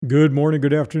Good morning,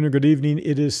 good afternoon, good evening.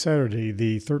 It is Saturday,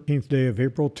 the 13th day of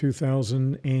April,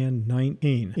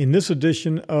 2019. In this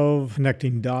edition of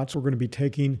Connecting Dots, we're going to be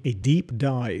taking a deep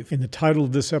dive. And the title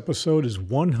of this episode is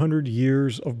 100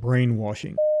 Years of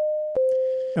Brainwashing.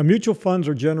 Now, mutual funds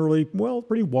are generally,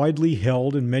 pretty widely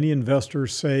held, and many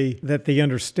investors say that they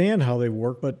understand how they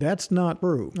work, but that's not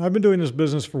true. I've been doing this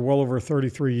business for well over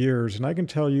 33 years, and I can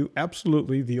tell you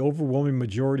absolutely the overwhelming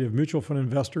majority of mutual fund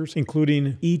investors,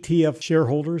 including ETF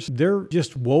shareholders, they're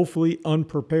just woefully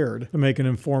unprepared to make an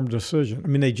informed decision. I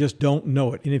mean, they just don't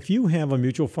know it. And if you have a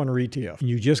mutual fund or ETF, and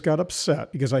you just got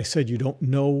upset because I said you don't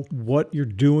know what you're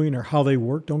doing or how they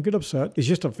work, don't get upset. It's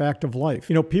just a fact of life.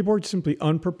 People are simply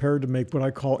unprepared to make what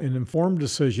I call an informed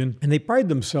decision, and they pride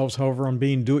themselves, however, on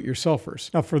being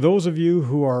do-it-yourselfers. Now, for those of you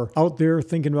who are out there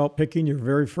thinking about picking your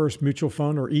very first mutual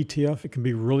fund or ETF, it can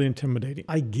be really intimidating.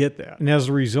 I get that. And as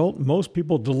a result, most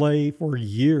people delay for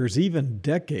years, even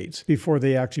decades, before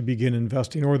they actually begin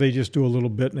investing, or they just do a little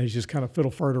bit and they just kind of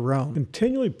fiddle-fart around.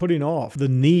 Continually putting off the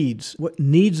needs, what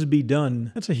needs to be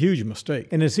done, that's a huge mistake.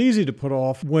 And it's easy to put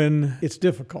off when it's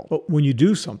difficult. But when you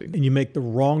do something and you make the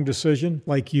wrong decision,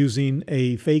 like using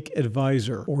a fake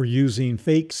advisor or using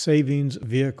fake savings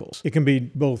vehicles, it can be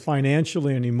both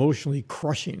financially and emotionally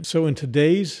crushing. So in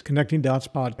today's Connecting Dots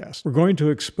podcast, we're going to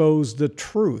expose the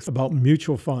truth about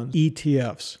mutual funds,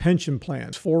 ETFs, pension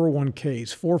plans,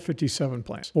 401ks, 457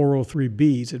 plans,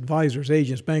 403bs, advisors,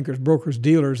 agents, bankers, brokers,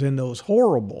 dealers, and those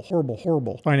horrible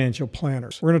financial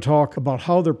planners. We're going to talk about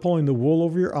how they're pulling the wool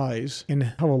over your eyes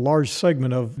and how a large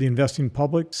segment of the investing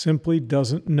public simply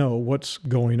doesn't know what's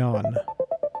going on.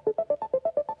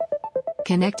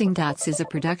 Connecting Dots is a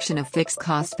production of Fixed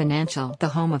Cost Financial, the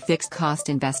home of fixed cost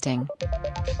investing.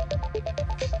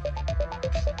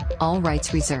 All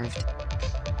rights reserved.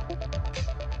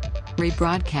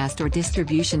 Rebroadcast or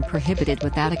distribution prohibited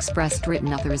without expressed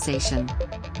written authorization.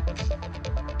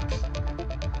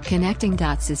 Connecting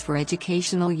Dots is for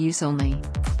educational use only.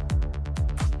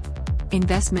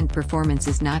 Investment performance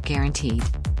is not guaranteed.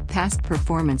 Past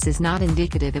performance is not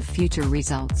indicative of future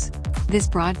results. This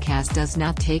broadcast does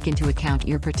not take into account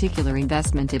your particular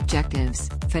investment objectives,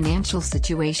 financial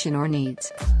situation, or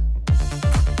needs.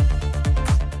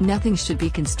 Nothing should be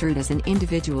construed as an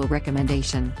individual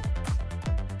recommendation.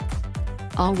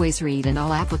 Always read and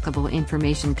all applicable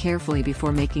information carefully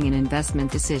before making an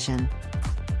investment decision.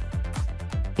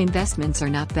 Investments are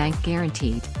not bank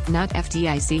guaranteed, not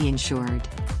FDIC insured,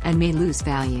 and may lose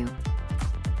value.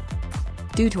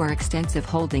 Due to our extensive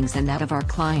holdings and that of our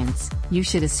clients, you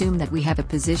should assume that we have a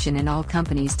position in all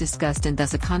companies discussed, and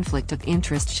thus a conflict of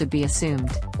interest should be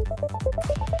assumed.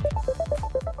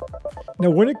 Now,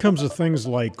 when it comes to things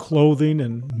like clothing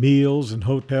and meals and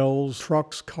hotels,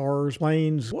 trucks, cars,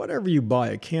 planes, whatever you buy,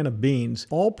 a can of beans,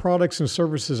 all products and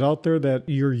services out there that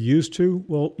you're used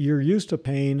to, you're used to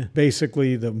paying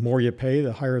basically the more you pay,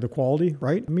 the higher the quality,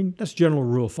 right? I mean, that's general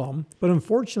rule of thumb. But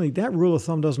unfortunately, that rule of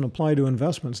thumb doesn't apply to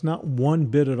investments, not one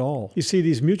bit at all. You see,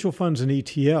 these mutual funds and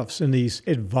ETFs and these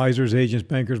advisors, agents,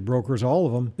 bankers, brokers, all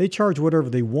of them, they charge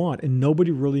whatever they want, and nobody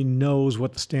really knows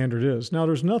what the standard is. Now,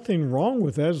 there's nothing wrong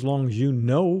with that as long as you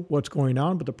know what's going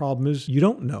on, but the problem is you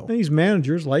don't know. And these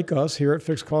managers like us here at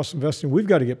Fixed Cost Investing, we've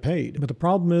got to get paid. But the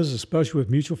problem is, especially with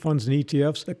mutual funds and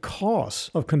ETFs, the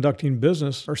costs of conducting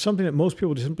business are something that most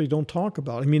people simply don't talk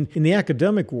about. I mean, in the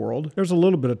academic world, there's a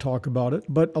little bit of talk about it,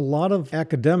 but a lot of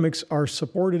academics are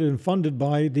supported and funded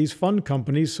by these fund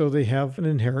companies, so they have an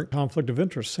inherent conflict of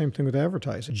interest. Same thing with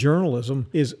advertising. Journalism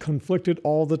is conflicted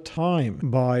all the time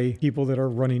by people that are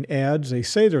running ads. They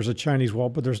say there's a Chinese wall,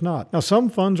 but there's not. Now, some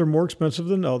funds are more expensive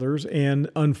than others, and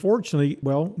unfortunately,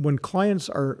 when clients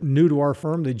are new to our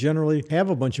firm, they generally have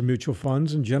a bunch of mutual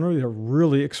funds, and generally they're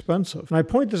really expensive. And I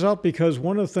point this out because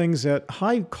one of the things that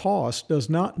high cost does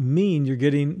not mean you're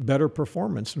getting better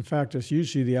performance. In fact, it's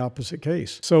usually the opposite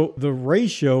case. So the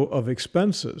ratio of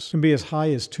expenses can be as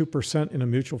high as 2% in a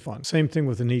mutual fund. Same thing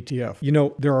with an ETF.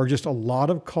 There are just a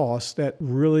lot of costs that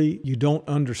really you don't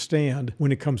understand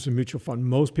when it comes to mutual fund.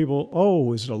 Most people,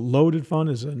 is it a loaded fund?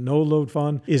 Is it a no-load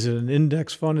fund? Is it an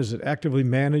index fund? Is it actively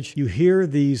managed? You hear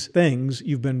these things,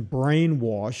 you've been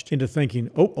brainwashed into thinking,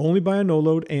 only buy a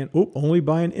no-load and only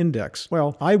buy an index.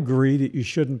 Well, I agree that you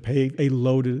shouldn't pay a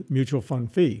loaded mutual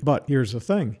fund fee. But here's the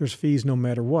thing, there's fees no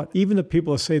matter what. Even the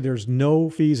people that say there's no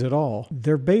fees at all,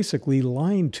 they're basically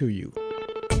lying to you.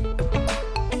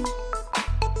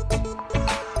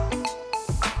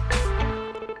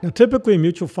 Now, typically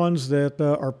mutual funds that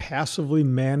are passively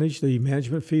managed, the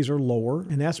management fees are lower,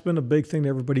 and that's been a big thing that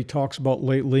everybody talks about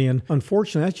lately, and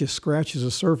unfortunately that just scratches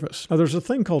the surface. Now, there's a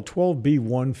thing called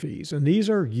 12B1 fees, and these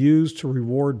are used to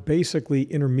reward basically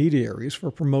intermediaries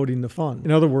for promoting the fund.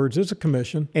 In other words, it's a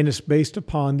commission, and it's based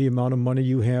upon the amount of money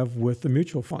you have with the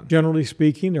mutual fund. Generally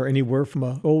speaking, they're anywhere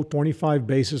from 25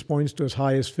 basis points to as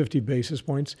high as 50 basis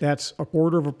points. That's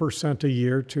 0.25% a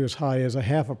year to as high as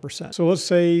 0.5%. So let's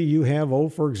say you have,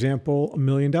 for example, $1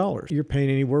 million. You're paying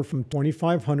anywhere from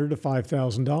 $2,500 to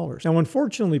 $5,000. Now,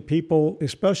 unfortunately, people,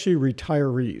 especially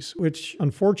retirees, which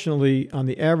unfortunately on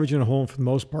the average in a home for the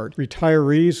most part,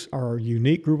 retirees are a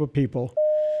unique group of people.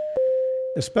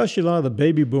 Especially a lot of the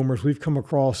baby boomers we've come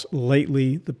across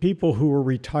lately, the people who were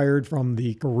retired from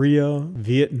the Korea,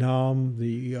 Vietnam,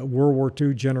 the World War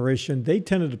II generation, they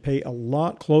tended to pay a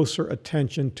lot closer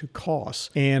attention to costs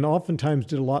and oftentimes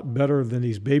did a lot better than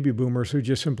these baby boomers who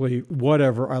just simply,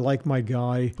 whatever, I like my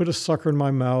guy, put a sucker in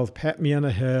my mouth, pat me on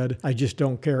the head, I just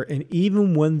don't care. And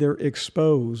even when they're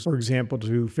exposed, for example,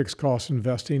 to fixed cost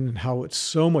investing and how it's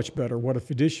so much better, what a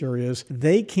fiduciary is,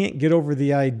 they can't get over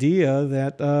the idea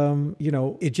that,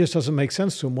 it just doesn't make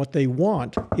sense to them. What they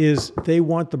want is they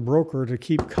want the broker to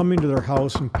keep coming to their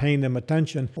house and paying them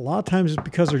attention. A lot of times it's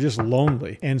because they're just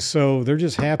lonely. And so they're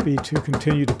just happy to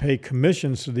continue to pay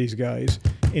commissions to these guys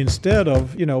instead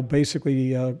of,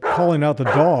 basically calling out the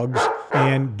dogs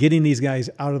and getting these guys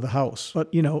out of the house. But,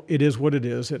 it is what it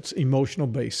is. It's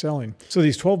emotional-based selling. So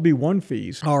these 12B1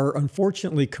 fees are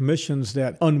unfortunately commissions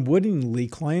that unwittingly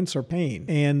clients are paying.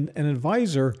 And an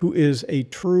advisor who is a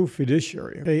true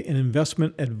fiduciary, an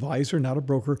investment advisor, not a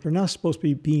broker, they're not supposed to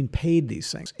be being paid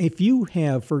these things. If you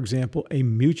have, for example, a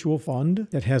mutual fund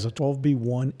that has a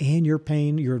 12B1 and you're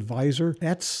paying your advisor,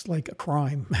 that's like a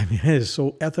crime. I mean, it is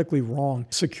so ethically wrong.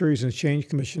 Securities and Exchange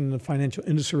Commission, the Financial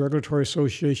Industry Regulatory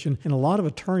Association, and a lot of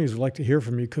attorneys would like to hear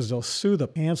from you because they'll sue the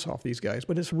pants off these guys,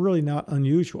 but it's really not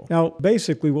unusual. Now,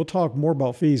 basically, we'll talk more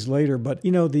about fees later, but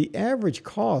the average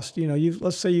cost,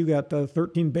 let's say you got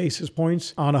 13 basis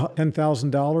points on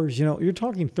 $10,000, you're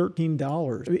talking $13.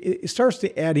 It starts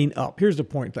to adding up. Here's the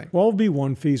point thing.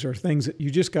 12B1 fees are things that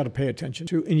you just got to pay attention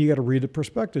to, and you got to read the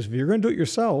prospectus. If you're going to do it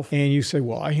yourself and you say,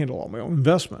 well, I handle all my own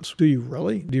investments. Do you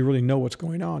really? Do you really know what's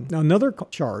going on? Now, another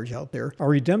charge out there are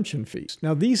redemption fees.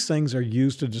 Now, these things are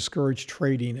used to discourage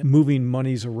trading and moving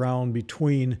monies around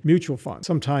between mutual funds.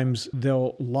 Sometimes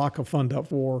they'll lock a fund up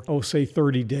for, say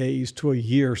 30 days to a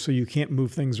year so you can't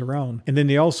move things around. And then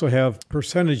they also have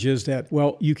percentages that,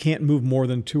 you can't move more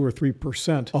than 2 or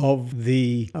 3% of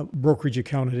the brokerage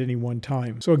account at any one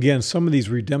time. So again, some of these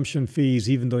redemption fees,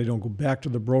 even though they don't go back to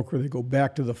the broker, they go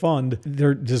back to the fund,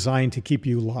 they're designed to keep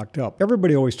you locked up.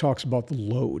 Everybody always talks about the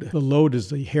load. The load is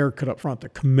the haircut up front, the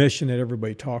commission that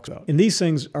everybody talks about. And these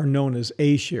things are known as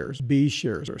A shares, B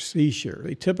shares, or C shares.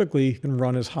 They typically can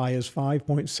run as high as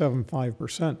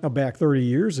 5.75%. Now, back 30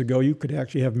 years ago, you could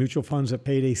actually have mutual funds that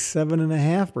paid a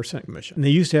 7.5% commission. And they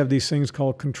used to have these things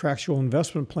called contractual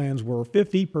investment plans where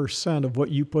 50% of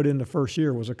what you put in the first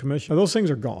year was a commission. Now, those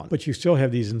things are gone, but you still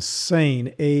have these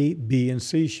insane A, B, and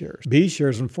C shares. B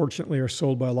shares, unfortunately, are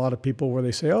sold by a lot of people where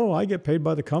they say, I get paid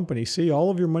by the company. See,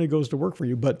 all of your money goes to work for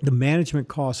you. But the management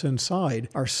costs inside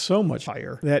are so much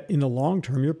higher that in the long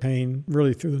term, you're paying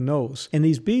really through the nose. And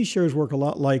these B shares work a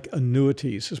lot like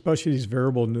annuities, especially these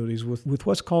variable annuities with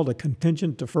what's called a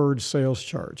contingent deferred sales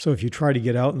charge. So if you try to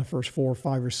get out in the first 4 or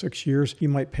 5 or 6 years, you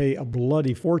might pay a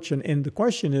bloody fortune. And the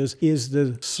question is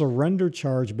the surrender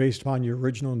charge based upon your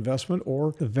original investment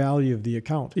or the value of the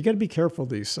account? You got to be careful of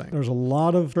these things. There's a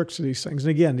lot of tricks to these things.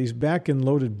 And again, these back-end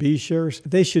loaded B shares,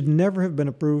 they should never have been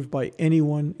approved by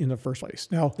anyone in the first place.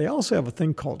 Now, they also have a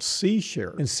thing called C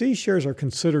shares. And C shares are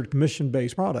considered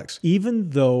commission-based products, even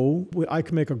though I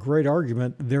can make a great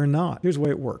argument they're not. Here's the way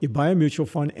it works. You buy a mutual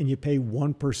fund and you pay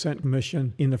 1%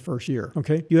 commission in the first year.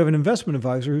 Okay? You have an investment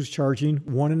advisor who's charging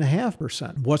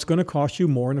 1.5%. What's going to cost you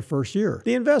more in the first year?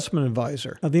 The investment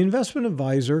advisor. Now, the investment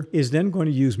advisor is then going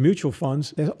to use mutual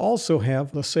funds that also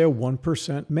have, let's say, a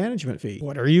 1% management fee.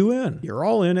 What are you in? You're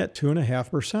all in at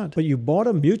 2.5%. But you bought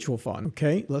a mutual fund,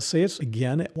 okay? Let's say it's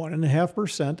again at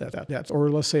 1.5%. Or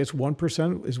let's say it's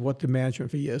 1% is what the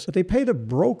management fee is. But they pay the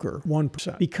broker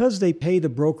 1%. Because they pay the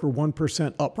broker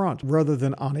 1% upfront rather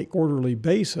than on a quarterly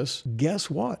basis, guess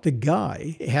what? The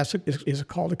guy is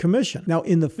called a commission. Now,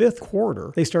 in the 5th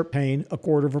quarter, they start paying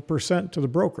 0.25% to the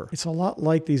broker. It's a lot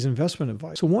like these investment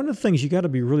advisors. So one of the things you got to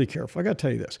be really careful. I got to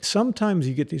tell you this. Sometimes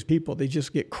you get these people, they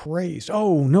just get crazed.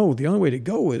 Oh, no, the only way to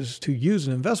go is to use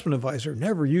an investment advisor,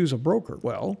 never use a broker.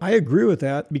 Well, I agree with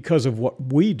that because of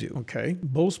what we do, okay?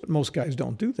 Most guys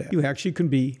don't do that. You actually can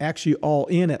be all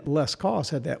in at less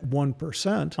cost at that 1%.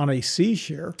 2% on a C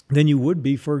share than you would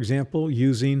be, for example,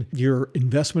 using your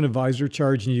investment advisor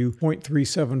charging you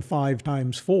 0.375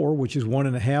 times 4, which is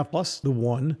 1.5 plus the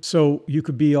 1. So you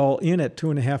could be all in at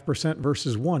 2.5%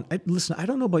 versus 1. Listen, I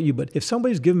don't know about you, but if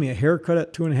somebody's giving me a haircut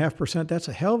at 2.5%, that's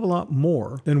a hell of a lot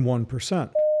more than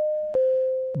 1%.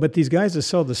 But these guys that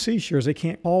sell the C shares, they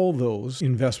can't call those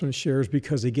investment shares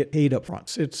because they get paid up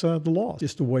front. It's the law,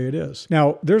 just the way it is.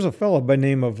 Now, there's a fellow by the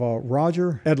name of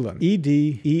Roger Edlen,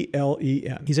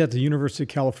 Edelen. He's at the University of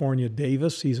California,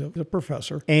 Davis. He's a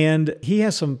professor. And he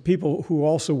has some people who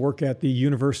also work at the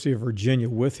University of Virginia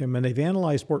with him, and they've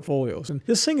analyzed portfolios. And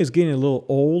this thing is getting a little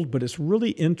old, but it's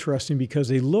really interesting because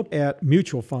they look at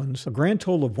mutual funds, a grand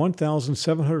total of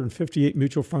 1,758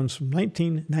 mutual funds from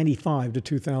 1995 to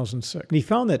 2006. And he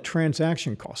found that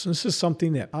transaction costs, and this is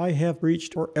something that I have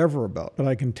preached forever about, but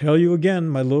I can tell you again,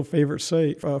 my little favorite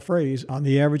phrase, on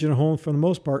the average in a home, for the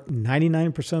most part,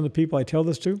 99% of the people I tell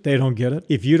this to, they don't get it.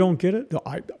 If you don't get it,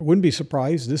 I wouldn't be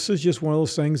surprised. This is just one of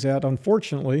those things that,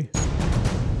 unfortunately,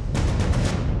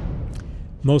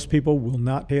 most people will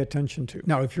not pay attention to.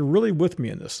 Now, if you're really with me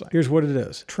in this thing, here's what it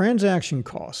is. Transaction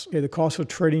costs, the cost of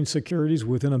trading securities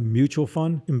within a mutual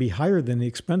fund can be higher than the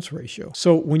expense ratio.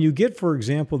 So when you get, for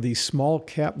example, these small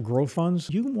cap growth funds,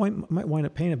 you might wind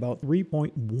up paying about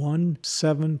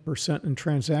 3.17% in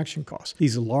transaction costs.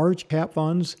 These large cap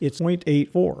funds, it's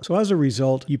 0.84. So as a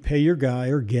result, you pay your guy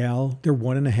or gal their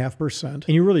 1.5%, and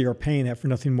you really are paying that for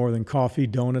nothing more than coffee,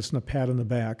 donuts, and a pat on the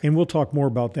back. And we'll talk more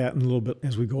about that in a little bit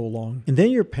as we go along. And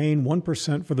then you're paying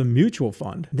 1% for the mutual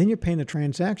fund. Then you're paying the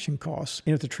transaction costs.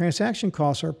 And if the transaction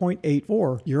costs are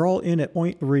 0.84, you're all in at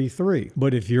 0.33.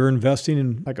 But if you're investing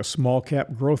in like a small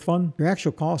cap growth fund, your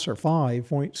actual costs are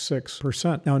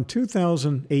 5.6%. Now in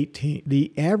 2018,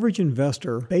 the average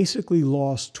investor basically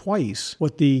lost twice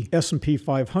what the S&P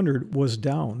 500 was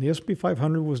down. The S&P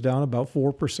 500 was down about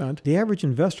 4%. The average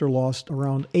investor lost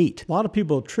around 8%. A lot of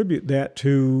people attribute that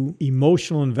to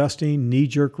emotional investing,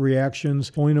 knee-jerk reactions,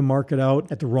 pulling the market out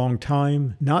at the wrong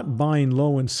time, not buying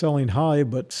low and selling high,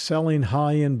 but selling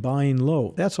high and buying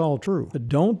low. That's all true. But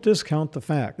don't discount the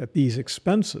fact that these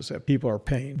expenses that people are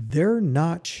paying, they're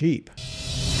not cheap.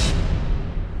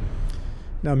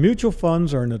 Now, mutual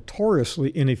funds are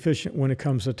notoriously inefficient when it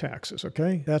comes to taxes,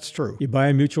 okay? That's true. You buy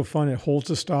a mutual fund, it holds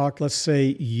the stock. Let's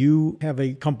say you have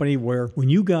a company where when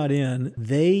you got in,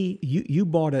 you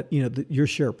bought at, your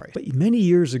share price. But many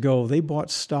years ago, they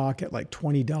bought stock at like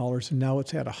 $20 and now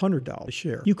it's at $100 a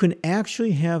share. You can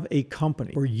actually have a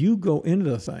company where you go into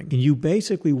the thing and you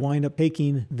basically wind up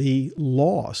taking the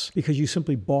loss because you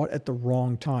simply bought at the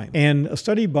wrong time. And a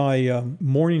study by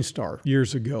Morningstar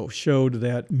years ago showed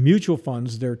that mutual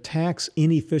funds, their tax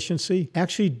inefficiency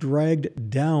actually dragged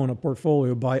down a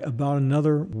portfolio by about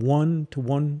another 1 to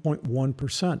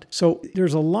 1.1%. So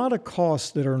there's a lot of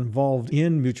costs that are involved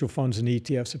in mutual funds and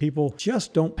ETFs that people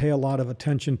just don't pay a lot of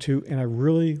attention to. And I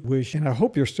really wish, and I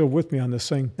hope you're still with me on this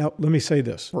thing. Now, let me say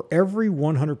this. For every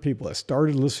 100 people that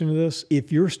started listening to this,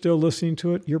 if you're still listening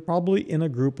to it, you're probably in a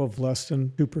group of less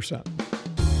than 2%.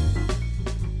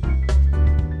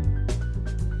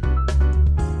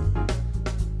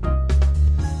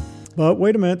 But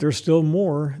wait a minute, there's still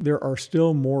more. There are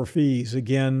still more fees.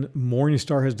 Again,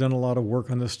 Morningstar has done a lot of work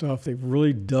on this stuff. They've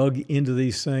really dug into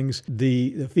these things.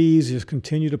 The fees just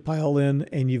continue to pile in,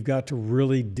 and you've got to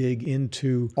really dig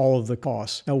into all of the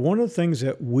costs. Now, one of the things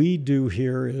that we do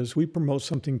here is we promote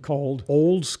something called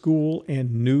old school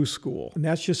and new school. And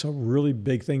that's just a really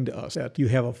big thing to us, that you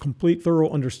have a complete,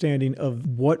 thorough understanding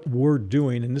of what we're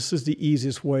doing. And this is the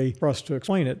easiest way for us to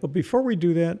explain it. But before we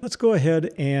do that, let's go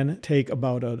ahead and take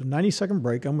about a 90-second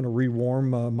break. I'm going to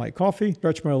rewarm my coffee,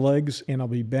 stretch my legs, and I'll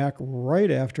be back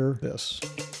right after this.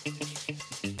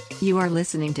 You are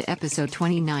listening to episode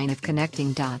 29 of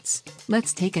Connecting Dots.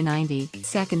 Let's take a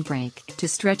 90-second break to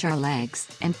stretch our legs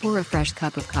and pour a fresh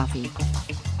cup of coffee.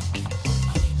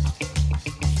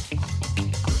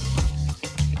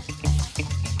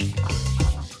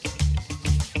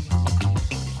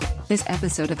 This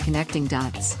episode of Connecting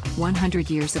Dots, 100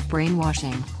 Years of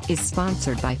Brainwashing, is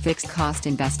sponsored by Fixed Cost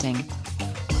Investing.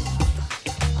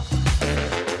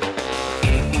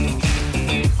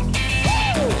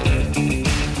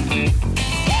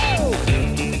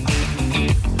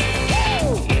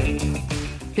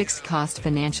 Fixed Cost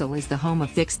Financial is the home of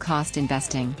Fixed Cost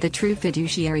Investing, the true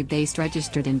fiduciary-based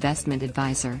registered investment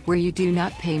advisor where you do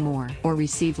not pay more or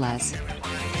receive less.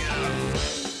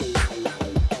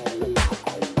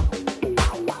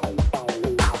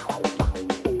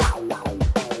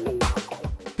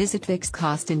 Visit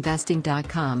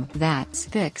fixedcostinvesting.com. That's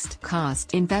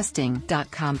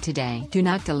fixedcostinvesting.com today. Do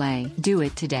not delay. Do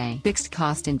it today. Fixed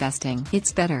Cost Investing.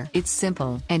 It's better, it's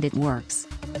simple, and it works.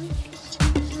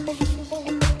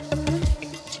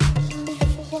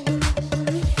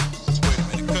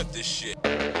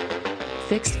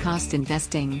 Fixed cost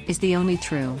investing is the only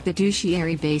true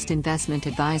fiduciary-based investment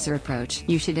advisor approach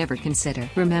you should ever consider.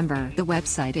 Remember, the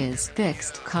website is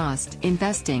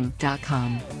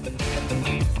fixedcostinvesting.com.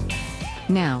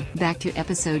 Now, back to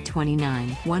episode 29,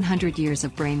 100 Years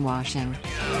of Brainwashing.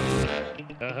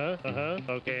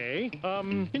 Okay.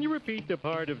 Can you repeat the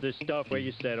part of this stuff where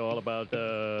you said all about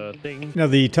things? Now,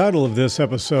 the title of this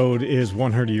episode is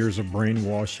 100 Years of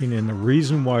Brainwashing, and the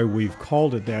reason why we've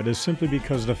called it that is simply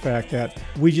because of the fact that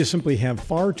we just simply have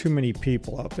far too many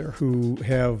people out there who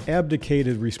have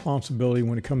abdicated responsibility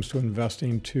when it comes to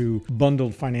investing to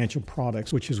bundled financial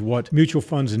products, which is what mutual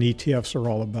funds and ETFs are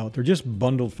all about. They're just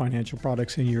bundled financial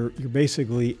products, and you're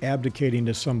basically abdicating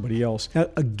to somebody else. Now,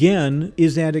 again,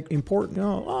 is that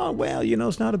important? Oh, well,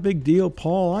 it's not a big deal,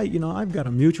 Paul. I've got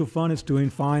a mutual fund. It's doing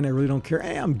fine. I really don't care.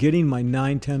 Hey, I'm getting my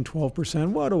 9, 10,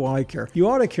 12%. What do I care? You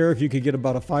ought to care if you could get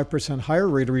about a 5% higher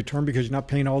rate of return because you're not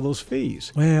paying all those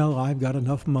fees. Well, I've got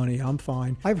enough money. I'm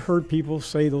fine. I've heard people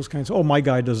say those kinds of, oh, my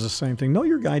guy does the same thing. No,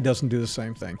 your guy doesn't do the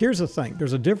same thing. Here's the thing.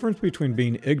 There's a difference between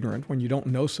being ignorant when you don't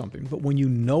know something, but when you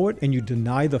know it and you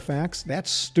deny the facts,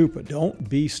 that's stupid. Don't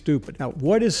be stupid. Now,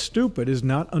 what is stupid is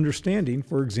not understanding,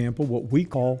 for example, what we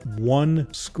call one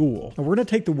school. Now, we're going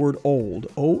to take the word old,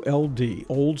 O-L-D,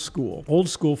 old school. Old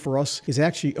school for us is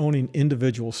actually owning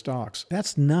individual stocks.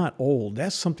 That's not old.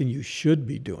 That's something you should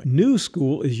be doing. New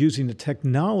school is using the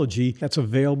technology that's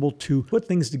available to put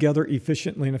things together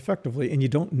efficiently and effectively, and you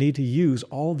don't need to use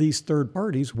all these third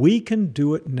parties. We can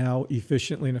do it now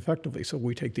efficiently and effectively. So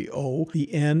we take the O,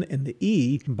 the N, and the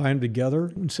E, combine them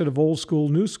together. Instead of old school,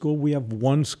 new school, we have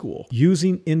one school.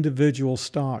 Using individual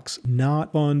stocks,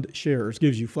 not fund shares,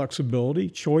 gives you flexibility,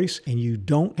 choice, and you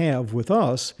don't have with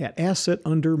us that asset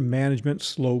under management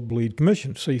slow bleed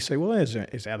commission. So you say, well, is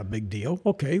that a big deal?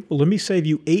 Okay, well, let me save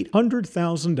you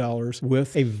 $800,000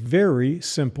 with a very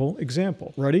simple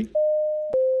example. Ready?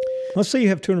 Let's say you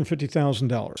have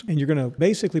 $250,000 and you're going to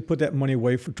basically put that money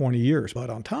away for 20 years. But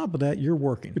on top of that, you're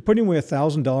working. You're putting away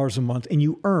 $1,000 a month and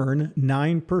you earn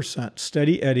 9%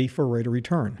 steady eddy for rate of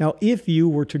return. Now, if you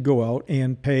were to go out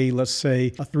and pay, let's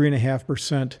say, a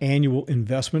 3.5% annual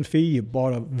investment fee, you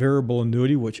bought a variable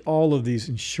annuity, which all of these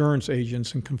insurance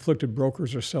agents and conflicted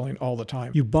brokers are selling all the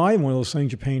time. You buy one of those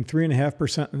things, you're paying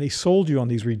 3.5%, and they sold you on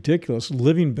these ridiculous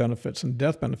living benefits and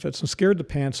death benefits and scared the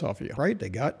pants off of you, right? They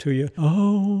got to you.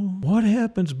 Oh, what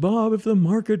happens, Bob, if the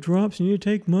market drops and you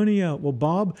take money out? Well,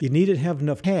 Bob, you need to have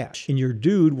enough cash. And your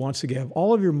dude wants to have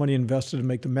all of your money invested to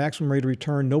make the maximum rate of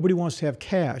return. Nobody wants to have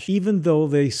cash, even though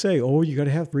they say, oh, you got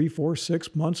to have 3, 4,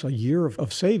 6 months, a year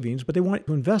of savings, but they want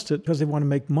to invest it because they want to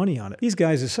make money on it. These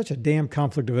guys is such a damn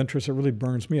conflict of interest that really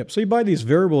burns me up. So you buy these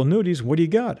variable annuities, what do you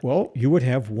got? Well, you would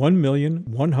have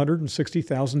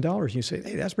 $1,160,000. You say,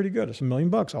 hey, that's pretty good. It's $1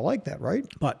 million. I like that, right?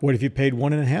 But what if you paid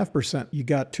 1.5%? You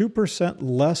got 2%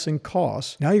 less in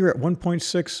costs. Now you're at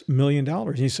 $1.6 million.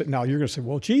 And you say, now you're going to say,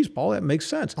 well, geez, Paul, that makes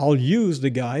sense. I'll use the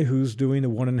guy who's doing the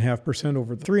 1.5%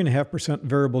 over the 3.5%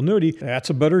 variable annuity. That's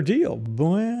a better deal.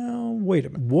 Well, wait a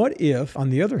minute. What if,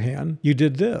 on the other hand, you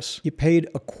did this? You paid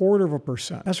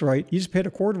 1/4%. That's right. You just paid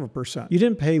 1/4%. You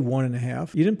didn't pay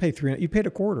 1.5. You didn't pay 3. You paid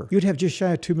 1/4. You'd have just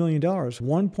shy of $2 million.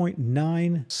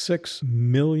 $1.96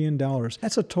 million.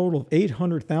 That's a total of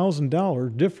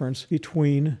 $800,000 difference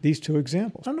between these two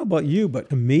examples. I don't know about you, but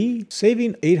to me,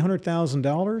 saving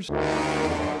 $800,000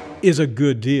 is a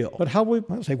good deal. But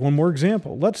let's take one more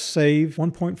example. Let's save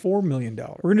 $1.4 million.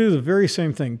 We're going to do the very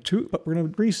same thing, but we're going to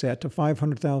increase that to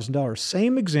 $500,000.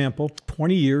 Same example,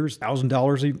 20 years,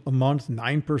 $1,000 a month,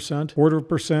 9%, 1/4%,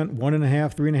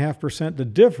 1.5%, 3.5%. The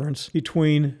difference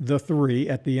between the three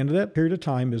at the end of that period of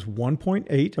time is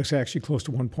 1.8. It's actually close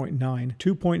to 1.9,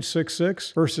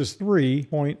 2.66 versus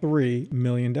 $3.3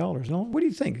 million. Now, what do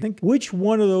you think? Which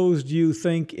one of those do you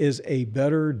think is a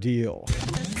better deal?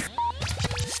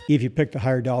 If you pick the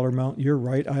higher dollar amount, you're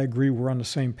right. I agree. We're on the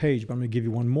same page, but I'm going to give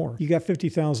you one more. You got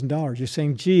 $50,000. You're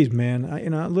saying, geez, man,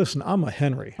 listen, I'm a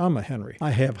Henry.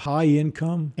 I have high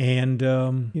income and,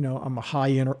 I'm a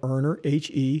high earner,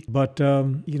 HE, but,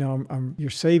 your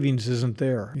savings isn't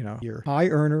there. You're high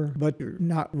earner, but you're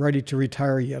not ready to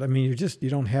retire yet. I mean, you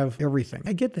don't have everything.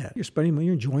 I get that. You're spending money,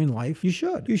 you're enjoying life. You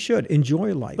should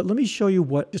enjoy life. But let me show you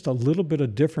what just a little bit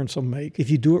of difference will make if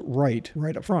you do it right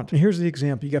up front. And here's the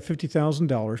example. You got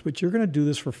 $50,000. but you're going to do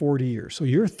this for 40 years. So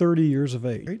you're 30 years of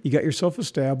age. Right? You got yourself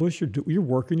established. You're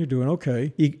working. You're doing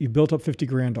okay. You built up 50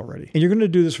 grand already. And you're going to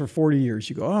do this for 40 years.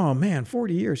 You go, oh man,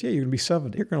 40 years. Yeah, you're going to be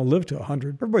 70. You're going to live to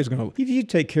 100. Everybody's going to, if you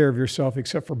take care of yourself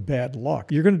except for bad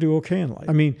luck, you're going to do okay in life.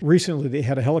 I mean, recently they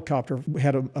had a helicopter,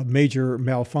 had a major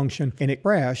malfunction, and it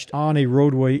crashed on a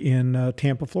roadway in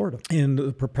Tampa, Florida. And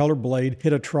the propeller blade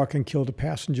hit a truck and killed a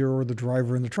passenger or the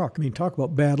driver in the truck. I mean, talk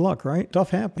about bad luck, right?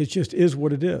 Stuff happens. It just is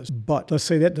what it is. But let's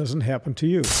say that doesn't happen to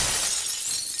you.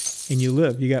 And you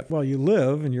live. You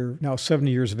live and you're now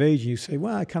 70 years of age and you say,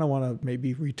 well, I kind of want to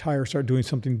maybe retire, start doing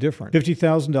something different.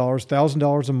 $50,000,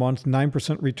 $1,000 a month,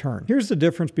 9% return. Here's the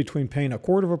difference between paying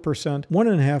 0.25%,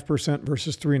 1.5%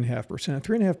 versus 3.5%. At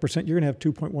 3.5%, you're going to have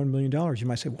 $2.1 million. You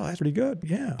might say, well, that's pretty good.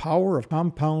 Yeah. Power of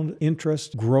compound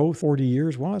interest growth, 40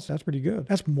 years. Well, that's pretty good.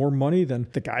 That's more money than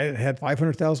the guy that had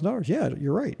 $500,000. Yeah,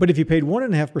 you're right. But if you paid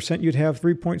 1.5%, you'd have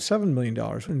 $3.7 million.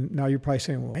 And now you're probably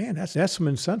saying, well, man, that's some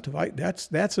incentive.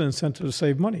 That's an incentive to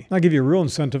save money. I'll give you a real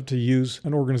incentive to use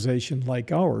an organization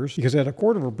like ours, because at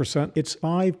 0.25%, it's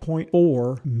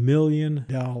 $5.4 million.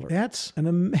 That's an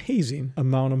amazing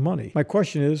amount of money. My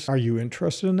question is, are you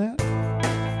interested in that?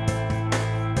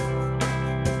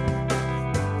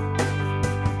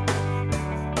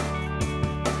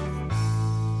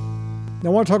 Now,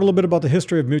 I want to talk a little bit about the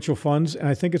history of mutual funds, and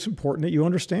I think it's important that you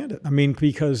understand it. I mean,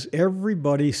 because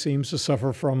everybody seems to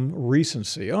suffer from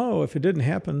recency. Oh, if it didn't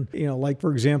happen, like,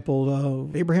 for example,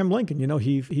 Abraham Lincoln,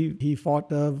 he fought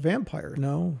vampires.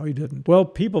 No, he didn't. Well,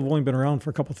 people have only been around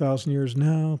for a couple thousand years.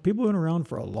 No, people have been around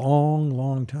for a long,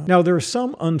 long time. Now, there is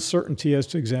some uncertainty as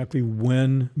to exactly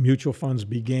when mutual funds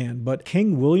began, but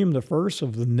King William I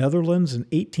of the Netherlands in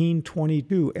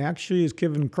 1822 actually is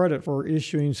given credit for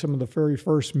issuing some of the very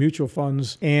first mutual funds.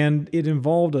 And it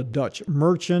involved a Dutch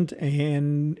merchant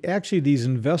and actually these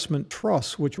investment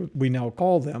trusts, which we now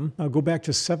call them, go back to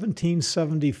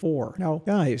 1774. Now,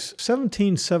 guys,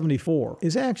 1774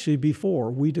 is actually before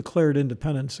we declared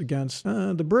independence against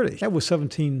the British. That was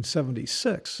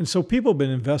 1776. And so people have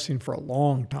been investing for a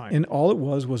long time. And all it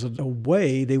was a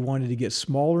way they wanted to get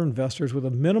smaller investors with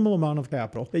a minimal amount of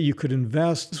capital that you could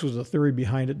invest. This was the theory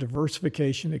behind it,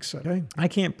 diversification, etc. Okay? I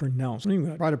can't pronounce. I'm even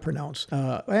going to try to pronounce.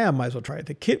 I might as well try it.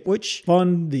 The Kitwich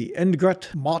Fund, the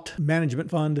Endgret Mott Management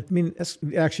Fund. I mean, it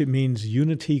actually means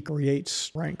unity creates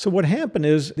strength. So what happened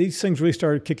is these things really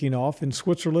started kicking off in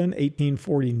Switzerland,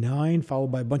 1849,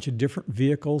 followed by a bunch of different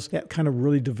vehicles that kind of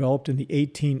really developed in the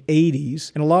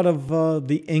 1880s. And a lot of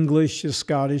the English, the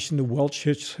Scottish, and the Welsh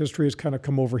history has kind of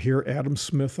come over here, Adam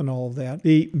Smith and all of that.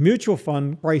 The mutual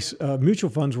funds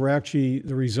were actually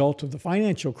the result of the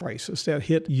financial crisis that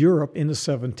hit Europe in the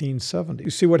 1770s.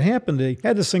 You see what happened, they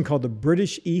had this thing called the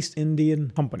British East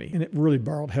Indian Company, and it really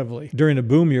borrowed heavily. During the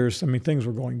boom years, I mean, things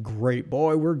were going great.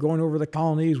 Boy, we're going over the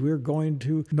colonies. We're going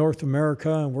to North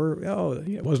America, and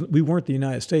we weren't the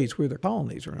United States. We were the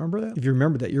colonies. Remember that? If you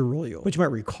remember that, you're really old. But you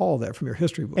might recall that from your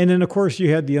history book. And then, of course, you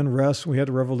had the unrest. We had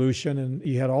the revolution, and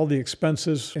you had all the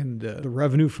expenses, and the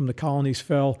revenue from the colonies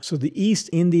fell. So the East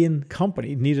Indian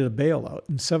Company needed a bailout.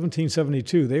 In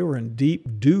 1772, they were in deep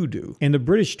doo-doo. And the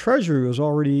British Treasury was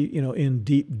already, in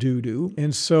deep doo-doo.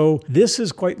 And so this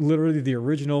is quite literally the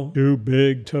original too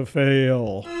big to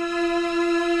fail.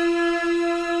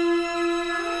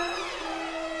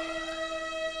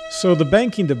 So the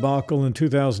banking debacle in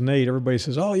 2008, everybody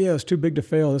says, oh yeah, it's too big to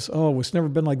fail. It's never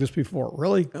been like this before.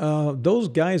 Really? Those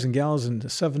guys and gals in the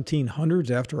 1700s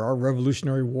after our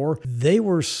Revolutionary War, they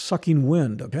were sucking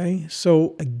wind, okay?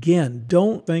 So again,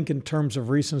 don't think in terms of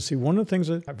recency. One of the things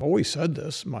that I've always said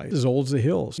this, as old as the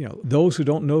hills, those who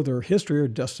don't know their history are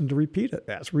destined to repeat it.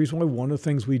 That's the reason why one of the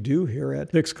things we do here at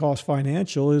Fixed Cost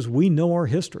Financial is we know our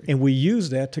history. And we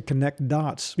use that to connect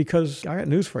dots because I got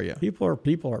news for you. People are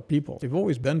people. They've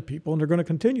always been people, and they're going to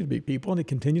continue to be people, and they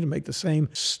continue to make the same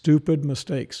stupid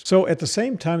mistakes. So at the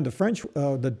same time,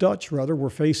 the Dutch were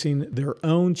facing their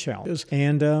own challenges,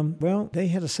 and they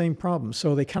had the same problem.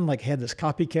 So they kind of like had this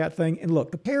copycat thing. And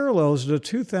look, the parallels to the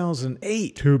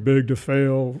 2008 too big to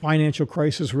fail financial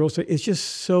crisis real estate, it's just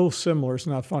so similar. It's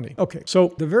not funny. Okay,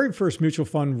 so the very first mutual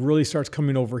fund really starts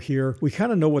coming over here. We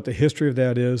kind of know what the history of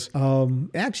that is.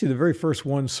 Actually, the very first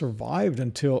one survived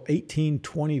until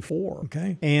 1824.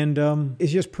 Okay, and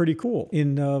it's just pretty cool.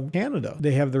 In Canada,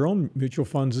 they have their own mutual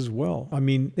funds as well. I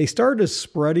mean, they started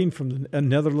spreading from the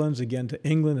Netherlands again to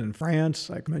England and France,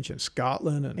 like I mentioned,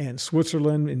 Scotland and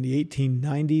Switzerland in the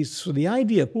 1890s. So the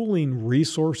idea of pooling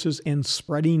resources and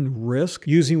spreading risk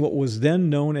using what was then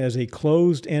known as a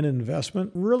closed-end investment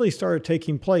really started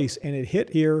taking place, and it hit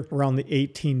here around the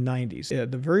 1890s.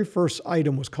 The very first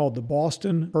item was called the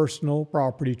Boston Personal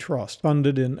Property Trust,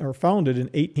 founded in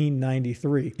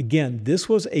 1893. Again, this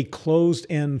was a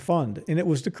closed-end fund, and it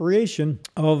was the creation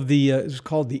of it was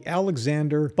called the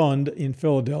Alexander Fund in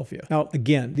Philadelphia. Now,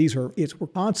 again, we're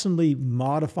constantly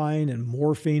modifying and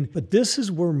morphing, but this is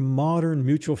where modern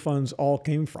mutual funds all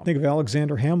came from. Think of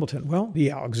Alexander Hamilton. Well, the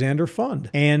Alexander Fund.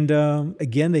 And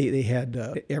again, they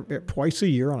had twice a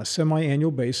year on a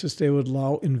semi-annual basis, they would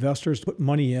allow investors to put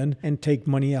money in and take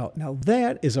money out. Now,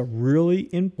 that is a really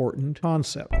important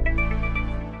concept.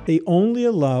 They only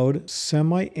allowed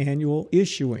semi-annual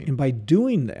issuing. And by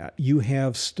doing that, you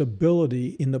have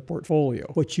stability in the portfolio,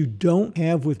 what you don't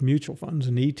have with mutual funds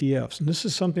and ETFs. And this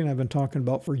is something I've been talking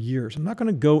about for years. I'm not going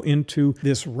to go into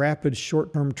this rapid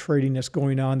short-term trading that's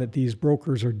going on that these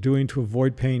brokers are doing to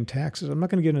avoid paying taxes. I'm not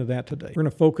going to get into that today. We're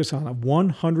going to focus on a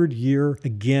 100-year,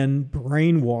 again,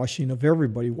 brainwashing of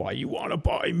everybody. Why you want to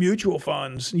buy mutual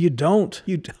funds? You don't.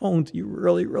 You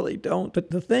really, really don't. But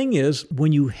the thing is,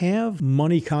 when you have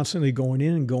money constantly going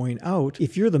in and going out,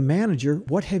 if you're the manager,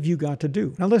 what have you got to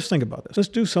do? Now let's think about this. Let's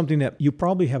do something that you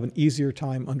probably have an easier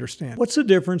time understanding. What's the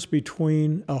difference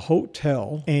between a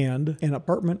hotel and an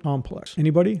apartment complex?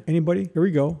 Anybody? Here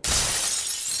we go.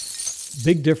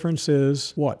 Big difference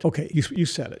is what? Okay, you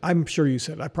said it. I'm sure you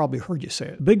said it. I probably heard you say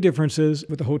it. Big difference is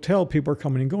with the hotel, people are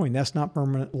coming and going. That's not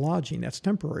permanent lodging. That's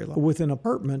temporary. With an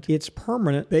apartment, it's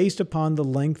permanent based upon the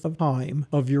length of time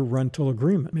of your rental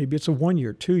agreement. Maybe it's a 1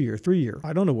 year, 2 year, 3 year.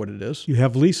 I don't know what it is. You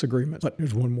have lease agreements. But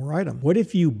there's one more item. What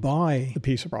if you buy the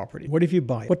piece of property? What if you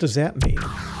buy it? What does that mean?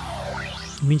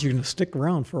 It means you're going to stick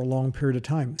around for a long period of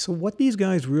time. So what these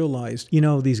guys realized,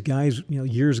 these guys,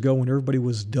 years ago when everybody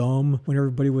was dumb, when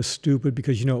everybody was stupid,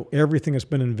 because, everything that's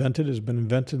been invented has been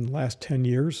invented in the last 10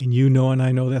 years. And and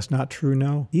I know that's not true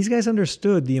now. These guys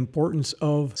understood the importance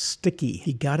of sticky.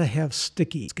 You got to have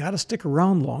sticky. It's got to stick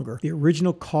around longer. The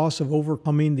original cost of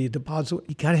overcoming the deposit,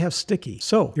 you got to have sticky.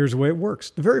 So here's the way it works.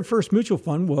 The very first mutual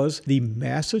fund was the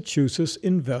Massachusetts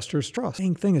Investors Trust.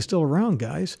 Same thing is still around,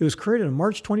 guys. It was created on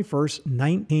March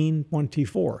 21st,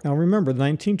 1924. Now remember, the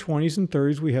 1920s and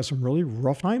 30s, we had some really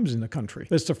rough times in the country.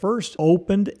 It's the first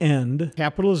open-end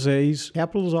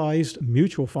capitalized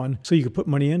mutual fund, so you could put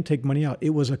money in, take money out.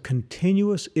 It was a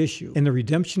continuous issue, and the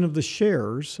redemption of the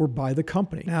shares were by the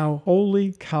company. Now,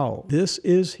 holy cow, this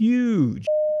is huge.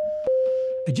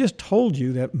 I just told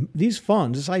you that these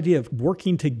funds, this idea of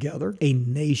working together, a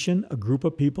nation, a group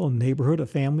of people, a neighborhood, a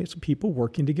family, it's people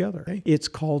working together. Okay? It's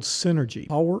called synergy,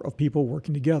 power of people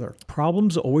working together.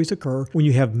 Problems always occur when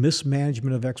you have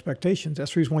mismanagement of expectations.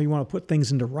 That's the reason why you want to put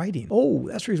things into writing. Oh,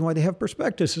 that's the reason why they have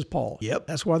prospectuses, Paul. Yep,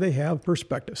 that's why they have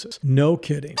prospectuses. No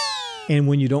kidding. And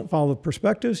when you don't follow the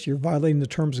prospectus, you're violating the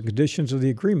terms and conditions of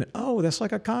the agreement. Oh, that's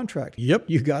like a contract. Yep,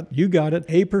 you got it.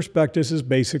 A prospectus is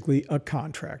basically a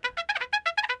contract.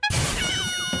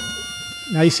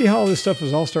 Now, you see how all this stuff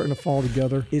is all starting to fall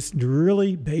together? It's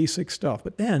really basic stuff.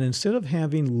 But then, instead of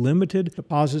having limited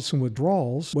deposits and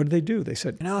withdrawals, what do? They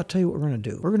said, I'll tell you what we're going to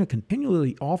do. We're going to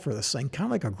continually offer this thing, kind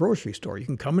of like a grocery store. You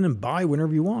can come in and buy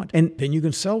whenever you want, and then you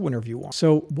can sell whenever you want.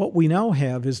 So what we now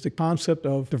have is the concept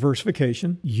of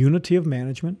diversification, unity of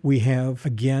management. We have,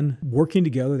 again, working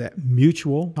together, that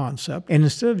mutual concept. And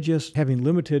instead of just having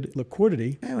limited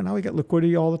liquidity, now we got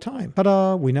liquidity all the time.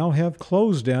 Ta-da! We now have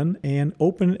closed-end and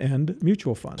open-end mutual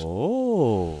funds.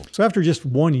 Oh. So after just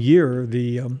 1 year,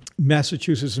 the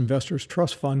Massachusetts Investors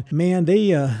Trust Fund, man,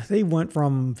 they went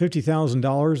from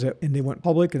 $50,000 and they went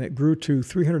public, and it grew to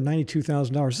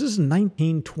 $392,000. This is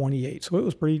 1928, so it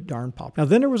was pretty darn popular. Now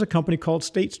then there was a company called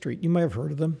State Street. You might have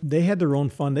heard of them. They had their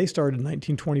own fund. They started in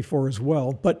 1924 as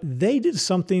well, but they did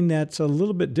something that's a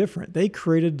little bit different. They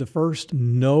created the first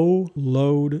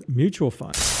no-load mutual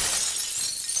fund.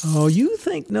 Oh, you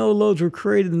think no-loads were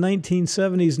created in the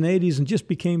 1970s and 80s and just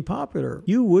became popular?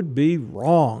 You would be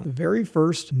wrong. The very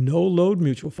first no-load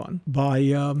mutual fund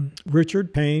by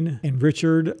Richard Payne and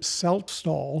Richard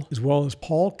Seltstall, as well as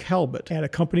Paul Calbert, had a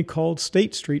company called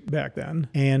State Street back then,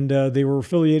 and they were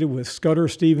affiliated with Scudder,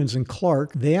 Stevens, and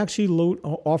Clark. They actually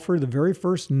offered the very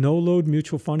first no-load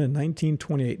mutual fund in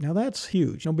 1928. Now, that's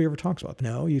huge. Nobody ever talks about that.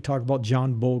 No, you talk about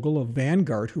John Bogle of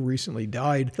Vanguard, who recently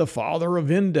died, the father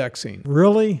of indexing.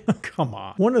 Really? money? Come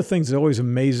on. One of the things that always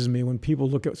amazes me when people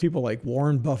look at people like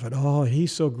Warren Buffett, oh,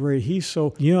 he's so great. He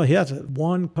has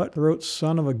one cutthroat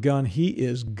son of a gun. He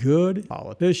is good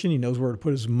politician. He knows where to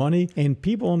put his money. And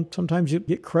people sometimes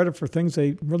get credit for things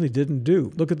they really didn't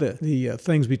do. Look at the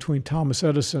things between Thomas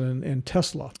Edison and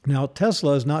Tesla. Now,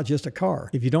 Tesla is not just a car.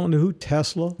 If you don't know who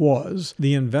Tesla was,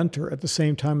 the inventor at the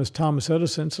same time as Thomas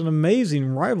Edison, it's an amazing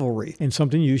rivalry and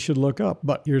something you should look up.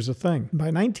 But here's the thing. By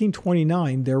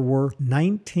 1929, there were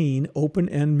 19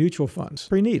 open-end mutual funds.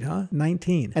 Pretty neat, huh?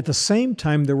 19. At the same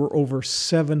time, there were over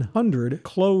 700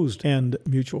 closed-end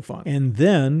mutual funds. And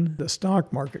then the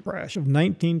stock market crash of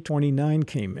 1929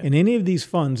 came in. And any of these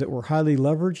funds that were highly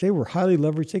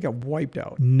leveraged, they got wiped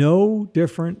out. No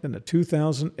different than the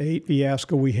 2008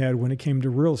 fiasco we had when it came to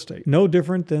real estate. No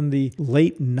different than the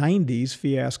late 90s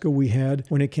fiasco we had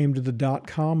when it came to the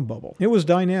dot-com bubble. It was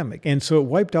dynamic. And so it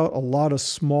wiped out a lot of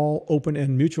small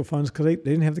open-end mutual funds because they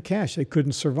didn't have the cash. They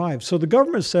couldn't survive. So the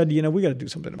government said, we got to do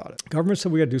something about it. Government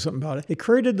said we got to do something about it. It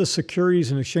created the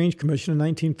Securities and Exchange Commission in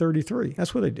 1933.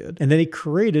 That's what they did. And then he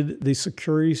created the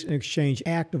Securities and Exchange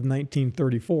Act of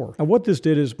 1934. Now what this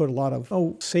did is put a lot of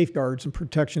safeguards and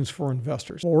protections for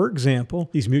investors. For example,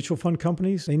 these mutual fund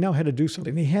companies, they now had to do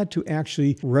something. They had to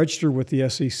actually register with the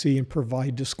SEC and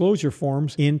provide disclosure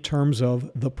forms in terms of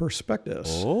the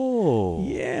prospectus. Oh.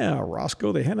 Yeah,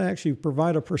 Roscoe, they had to actually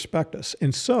provide a prospectus.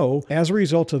 And so, as a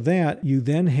result of that, you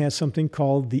then had something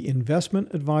called the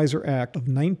Investment Advisor Act of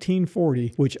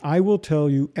 1940, which I will tell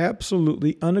you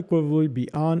absolutely unequivocally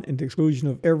beyond and to the exclusion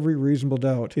of every reasonable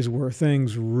doubt is where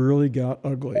things really got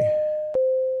ugly.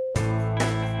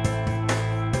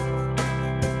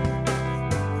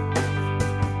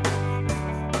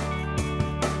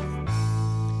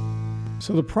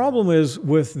 So the problem is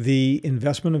with the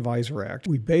Investment Advisor Act,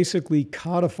 we basically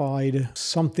codified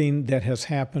something that has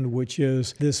happened, which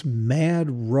is this mad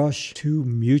rush to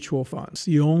mutual funds.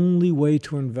 The only way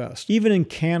to invest. Even in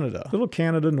Canada, little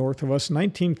Canada north of us,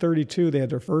 1932, they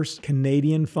had their first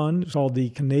Canadian fund. It's called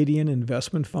the Canadian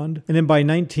Investment Fund. And then by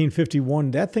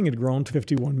 1951, that thing had grown to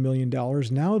 $51 million.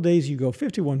 Nowadays, you go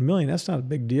 $51 million, that's not a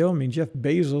big deal. I mean, Jeff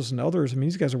Bezos and others,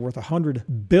 these guys are worth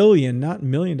 $100 billion, not $1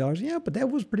 million. Yeah, but that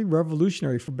was pretty revolutionary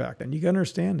for back then. You can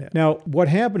understand that. Now, what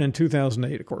happened in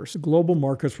 2008, of course, the global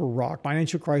markets were rocked.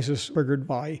 Financial crisis triggered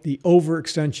by the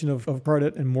overextension of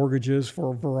credit and mortgages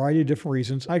for a variety of different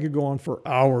reasons. I could go on for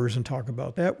hours and talk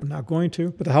about that. We're not going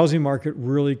to. But the housing market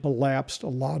really collapsed. A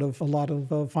lot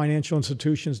of financial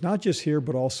institutions, not just here,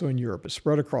 but also in Europe. It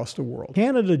spread across the world.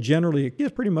 Canada generally,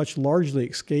 pretty much largely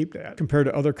escaped that compared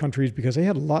to other countries because they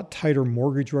had a lot tighter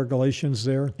mortgage regulations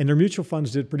there. And their mutual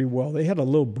funds did pretty well. They had a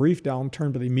little brief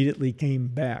downturn, but they immediately came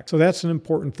back. So that's an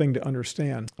important thing to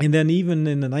understand. And then even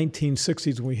in the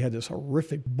 1960s, when we had this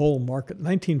horrific bull market,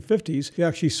 1950s, you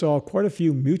actually saw quite a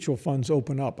few mutual funds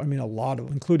open up. A lot of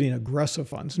them, including aggressive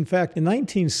funds. In fact, in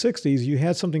 1960s, you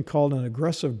had something called an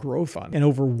aggressive growth fund, and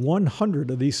over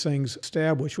 100 of these things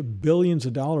established with billions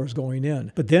of dollars going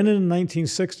in. But then in the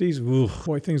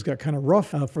 1960s, things got kind of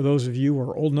rough. For those of you who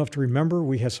are old enough to remember,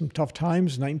 we had some tough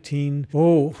times.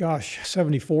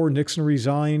 74, Nixon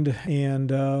resigned,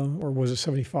 and or was it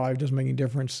 75? Doesn't make any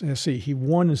difference. Let's see. He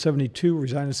won in 72,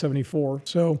 resigned in 74.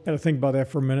 So got to think about that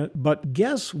for a minute. But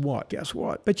guess what?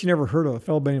 Bet you never heard of a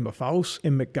fellow by the name of Faust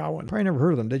and McGowan. Probably never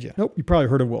heard of them, did you? Nope. You probably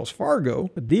heard of Wells Fargo,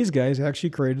 but these guys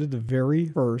actually created the very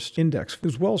first index. It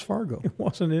was Wells Fargo. It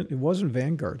wasn't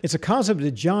Vanguard. It's a concept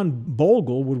that John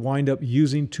Bogle would wind up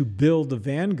using to build the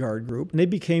Vanguard group, and they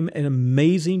became an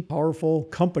amazing, powerful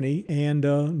company and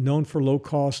known for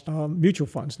low-cost mutual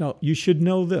funds. Now, you should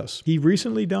know this. He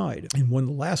recently died, and one of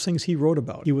the last things he wrote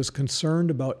about, he was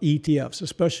concerned about ETFs,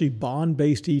 especially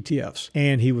bond-based ETFs,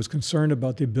 and he was concerned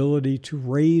about the ability to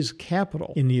raise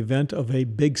capital in the event of a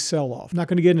big sell-off. I'm not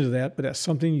going to get into that, but that's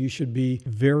something you should be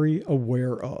very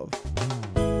aware of.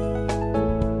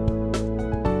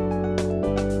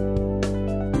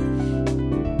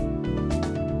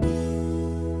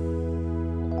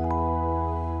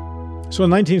 So in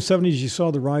the 1970s, you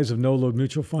saw the rise of no-load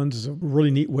mutual funds as a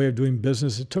really neat way of doing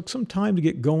business. It took some time to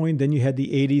get going. Then you had the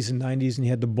 80s and 90s, and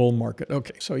you had the bull market.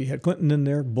 Okay, so you had Clinton in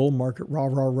there, bull market, rah,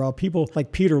 rah, rah. People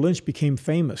like Peter Lynch became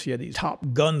famous. You had these top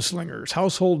gunslingers,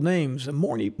 household names, and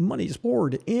more money is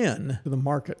poured in to the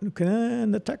market.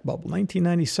 And the tech bubble,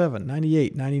 1997,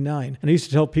 98, 99. And I used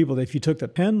to tell people that if you took the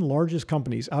 10 largest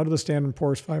companies out of the Standard &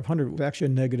 Poor's 500, it was actually a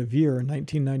negative year in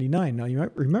 1999. Now, you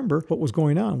might remember what was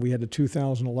going on. We had the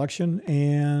 2000 election,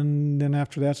 and then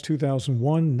after that's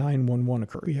 2001, 9/11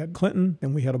 occurred. We had Clinton,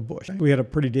 and we had a Bush. We had a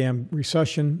pretty damn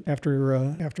recession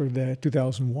after the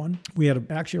 2001. We had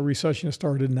actually a recession that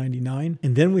started in 99,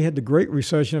 and then we had the Great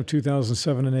Recession of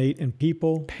 2007 and 8, and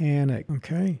people panicked.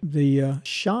 Okay, the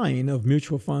shine of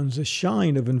mutual funds, the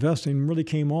shine of investing really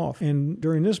came off, and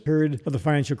during this period of the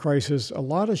financial crisis, a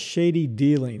lot of shady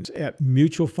dealings at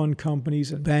mutual fund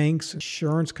companies and banks,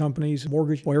 insurance companies,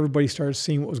 mortgage. Well, everybody started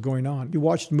seeing what was going on. You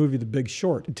watch the movie The Big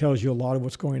Short; it tells you a lot of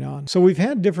what's going on. So we've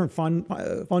had different fund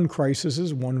crises.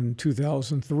 One in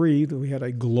 2003, that we had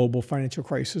a global financial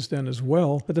crisis then as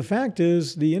well. But the fact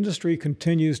is, the industry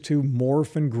continues to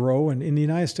morph and grow. And in the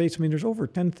United States, I mean, there's over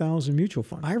 10,000 mutual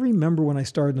funds. I remember when I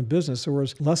started in the business, there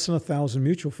was less than 1,000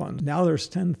 mutual funds. Now there's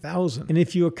 10,000. And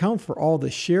if you account for all the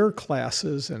share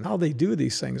classes and how they do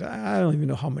these things, I don't even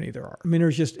know how many there are. I mean,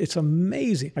 it's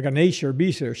amazing. I got an A share,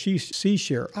 B share, C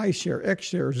share, I share, X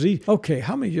share, Z. Okay,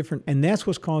 how many different? And that's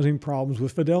what's causing problems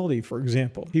with Fidelity, for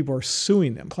example. People are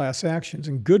suing them, class actions,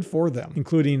 and good for them,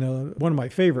 including one of my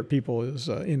favorite people is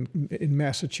in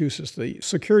Massachusetts, the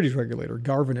securities regulator,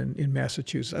 Garvin in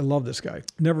Massachusetts. I love this guy.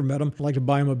 Never met him. I like to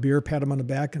buy him a beer, pat him on the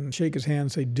back, and shake his hand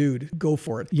and say, dude, go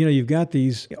for it. You know, you've got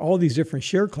all these different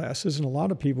share classes, and a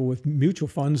lot of people with mutual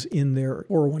funds in their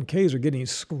 401ks are getting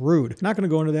screwed. Not going to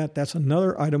go into that. That's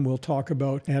another item we'll talk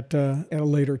about at a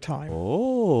later time.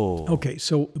 Oh. Okay,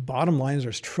 so the bottom line is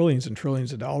there's trillions and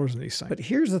trillions of dollars in these things. But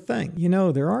here's the thing. You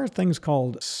know, there are things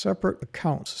called separate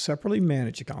accounts, separately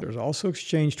managed accounts. There's also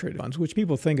exchange-traded funds, which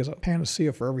people think is a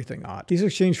panacea for everything odd. These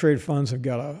exchange-traded funds have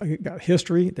got a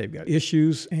history, they've got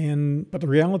issues, but the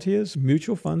reality is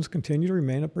mutual funds continue to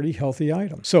remain a pretty healthy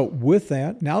item. So with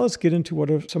that, now let's get into what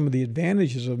are some of the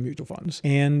advantages of mutual funds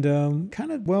and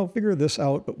figure this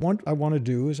out. But what I want to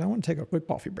do is I want to take a quick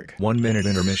coffee break. 1 minute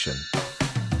intermission.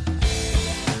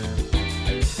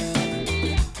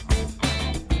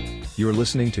 You're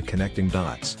listening to Connecting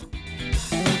Dots.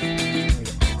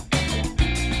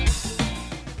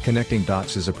 Connecting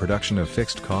Dots is a production of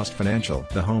Fixed Cost Financial,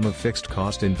 the home of fixed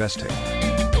cost investing.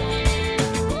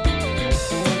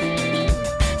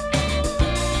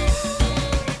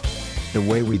 The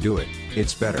way we do it,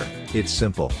 it's better, it's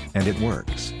simple, and it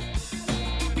works.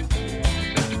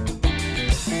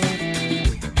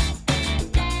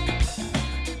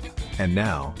 And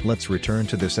now, let's return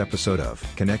to this episode of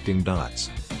Connecting Dots.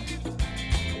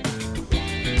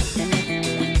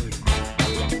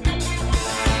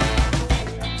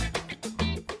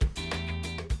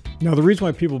 Now, the reason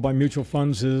why people buy mutual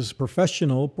funds is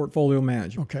professional portfolio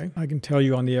management. Okay, I can tell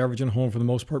you on the average and home, for the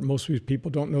most part, most of these people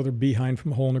don't know they're behind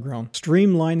from a hole in the ground.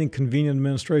 Streamlined and convenient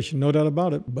administration, no doubt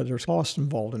about it, but there's costs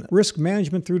involved in it. Risk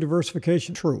management through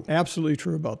diversification, true, absolutely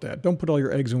true about that. Don't put all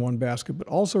your eggs in one basket, but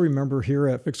also remember here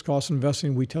at Fixed Cost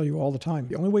Investing, we tell you all the time,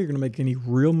 the only way you're going to make any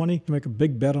real money is to make a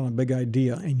big bet on a big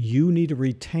idea, and you need to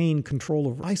retain control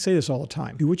over it. I say this all the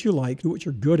time. Do what you like, do what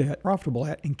you're good at, profitable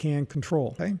at, and can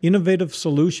control. Okay? Innovative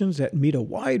solutions that meet a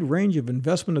wide range of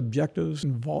investment objectives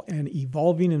and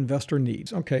evolving investor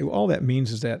needs. Okay, well, all that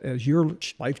means is that as your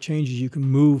life changes, you can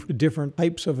move to different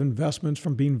types of investments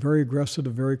from being very aggressive to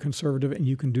very conservative, and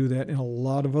you can do that in a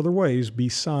lot of other ways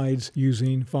besides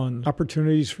using funds.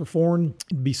 Opportunities for foreign,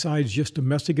 besides just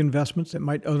domestic investments that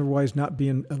might otherwise not be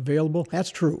available.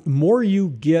 That's true. The more you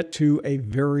get to a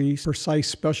very precise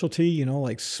specialty,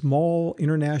 like small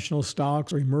international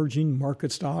stocks or emerging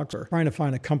market stocks, or trying to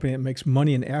find a company that makes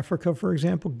money in Africa, for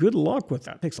example, good luck with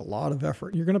that. It takes a lot of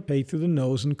effort. You're going to pay through the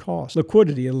nose in cost.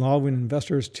 Liquidity, allowing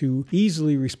investors to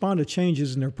easily respond to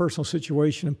changes in their personal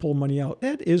situation and pull money out.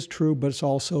 That is true, but it's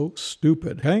also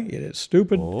stupid. Okay? It is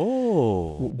stupid.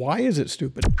 Oh. Why is it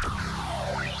stupid?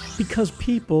 Because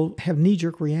people have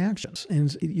knee-jerk reactions,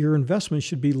 and your investment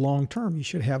should be long-term. You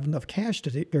should have enough cash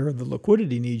to take care of the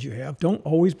liquidity needs you have. Don't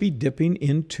always be dipping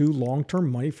into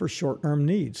long-term money for short-term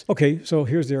needs. Okay, so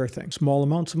here's the other thing. Small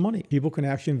amounts of money. People can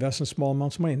actually invest in small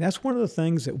amounts of money, and that's one of the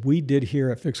things that we did here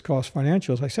at Fixed Cost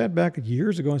Financials. I sat back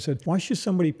years ago and said, why should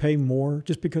somebody pay more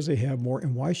just because they have more,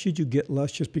 and why should you get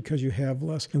less just because you have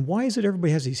less? And why is it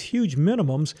everybody has these huge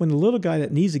minimums when the little guy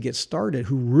that needs to get started,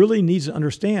 who really needs to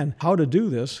understand how to do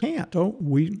this, can't? So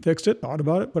we fixed it, thought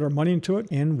about it, put our money into it,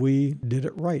 and we did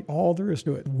it right. All there is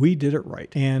to it. We did it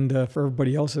right. And for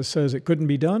everybody else that says it couldn't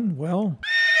be done, well,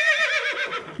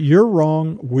 You're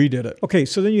wrong. We did it. Okay,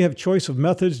 so then you have choice of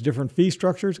methods, different fee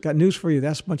structures. Got news for you.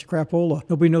 That's a bunch of crapola.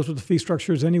 Nobody knows what the fee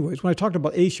structure is anyways. When I talked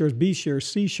about A shares, B shares,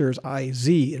 C shares, I,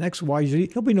 Z, and X, Y,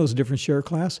 Z, nobody knows a different share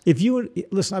class.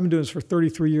 Listen, I've been doing this for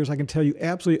 33 years. I can tell you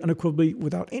absolutely unequivocally,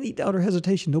 without any doubt or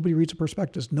hesitation, nobody reads the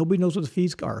prospectus. Nobody knows what the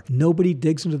fees are. Nobody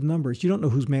digs into the numbers. You don't know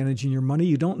who's managing your money.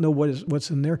 You don't know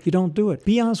what's in there. You don't do it.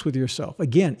 Be honest with yourself.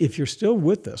 Again, if you're still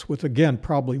with this, with again,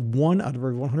 probably 1 out of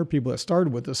every 100 people that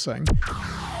started with this thing,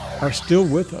 are still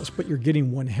with us, but you're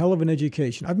getting one hell of an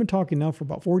education. I've been talking now for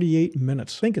about 48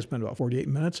 minutes. I think it's been about 48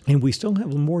 minutes, and we still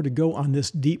have more to go on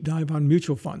this deep dive on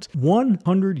mutual funds.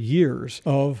 100 years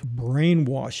of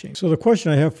brainwashing. So the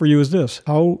question I have for you is this.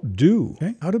 How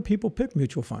do people pick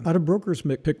mutual funds? How do brokers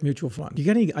pick mutual funds? You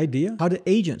got any idea? How do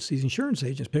agents, these insurance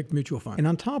agents, pick mutual funds? And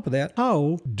on top of that,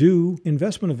 how do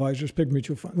investment advisors pick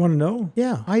mutual funds? Want to know?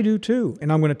 Yeah, I do too.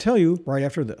 And I'm going to tell you right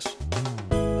after this.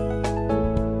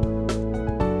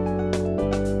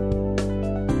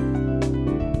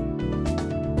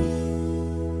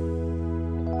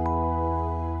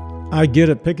 I get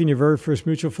it. Picking your very first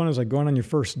mutual fund is like going on your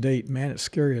first date. Man, it's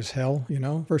scary as hell, you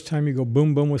know? First time you go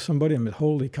boom, boom with somebody,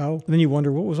 holy cow. And then you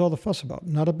wonder, what was all the fuss about?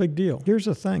 Not a big deal. Here's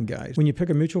the thing, guys. When you pick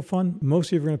a mutual fund, most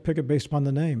of you are going to pick it based upon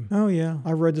the name. Oh, yeah,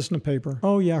 I read this in the paper.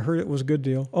 Oh, yeah, I heard it was a good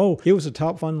deal. Oh, it was a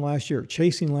top fund last year,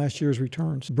 chasing last year's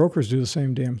returns. Brokers do the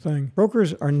same damn thing.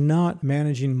 Brokers are not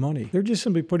managing money. They're just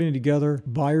simply putting together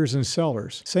buyers and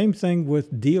sellers. Same thing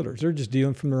with dealers. They're just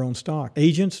dealing from their own stock.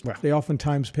 Agents, well, they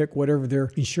oftentimes pick whatever their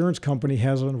insurance company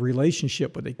has a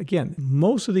relationship with it. Again,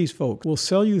 most of these folks will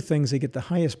sell you things they get the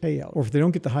highest payout. Or if they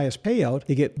don't get the highest payout,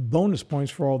 they get bonus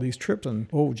points for all these trips in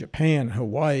Japan,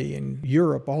 Hawaii, and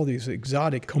Europe, all these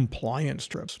exotic compliance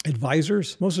trips.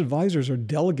 Advisors, most advisors are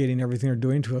delegating everything they're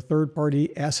doing to a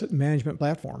third-party asset management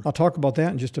platform. I'll talk about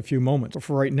that in just a few moments. But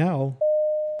for right now,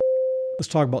 let's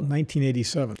talk about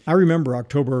 1987. I remember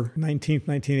October 19th,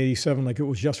 1987 like it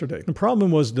was yesterday. The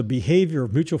problem was the behavior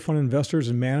of mutual fund investors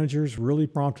and managers really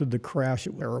prompted the crash.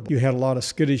 It was terrible. You had a lot of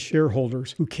skittish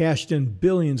shareholders who cashed in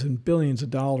billions and billions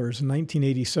of dollars in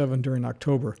 1987 during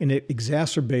October, and it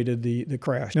exacerbated the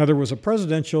crash. Now, there was a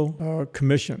presidential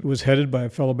commission. It was headed by a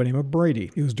fellow by the name of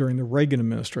Brady. It was during the Reagan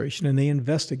administration, and they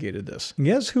investigated this. And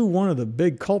guess who one of the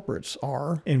big culprits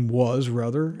was of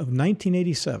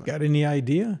 1987? Got any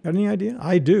idea?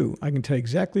 I do. I can tell you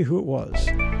exactly who it was.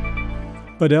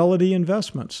 Fidelity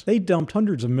Investments. They dumped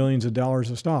hundreds of millions of dollars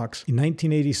of stocks in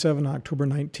 1987, October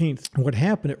 19th. And what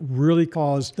happened, it really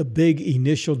caused the big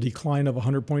initial decline of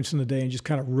 100 points in the day and just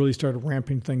kind of really started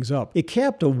ramping things up. It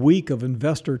capped a week of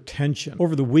investor tension.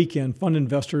 Over the weekend, fund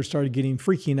investors started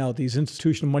freaking out. These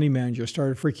institutional money managers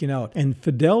started freaking out. And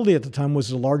Fidelity at the time was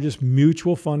the largest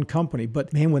mutual fund company.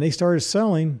 But man, when they started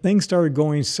selling, things started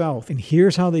going south. And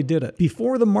here's how they did it.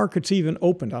 Before the markets even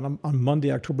opened on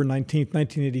Monday, October 19th,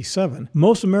 1987,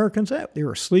 most Americans, they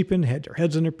were sleeping, had their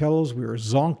heads in their pillows. We were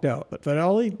zonked out. But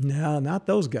Fidelity, no, not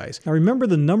those guys. Now remember,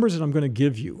 the numbers that I'm going to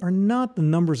give you are not the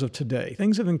numbers of today.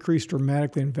 Things have increased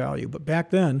dramatically in value. But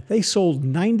back then, they sold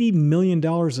 $90 million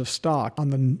of stock on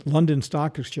the London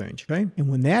Stock Exchange. Okay? And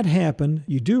when that happened,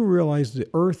 you do realize the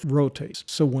earth rotates.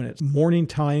 So when it's morning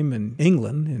time in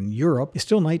England and Europe, it's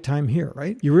still nighttime here,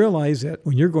 right? You realize that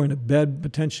when you're going to bed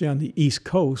potentially on the East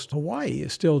Coast, Hawaii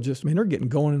is still just, they're getting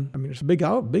going. There's a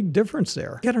big difference there.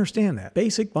 You got to understand that.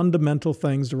 Basic fundamental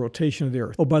things, the rotation of the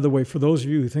earth. Oh, by the way, for those of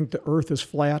you who think the earth is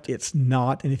flat, it's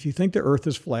not. And if you think the earth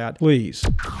is flat, please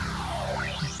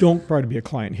don't try to be a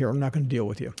client here. I'm not going to deal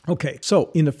with you. Okay,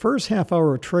 so in the first half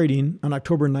hour of trading on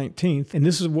October 19th, and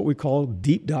this is what we call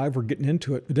deep dive, we're getting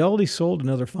into it, Fidelity sold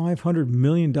another $500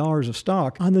 million of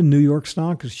stock on the New York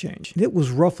Stock Exchange. It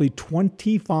was roughly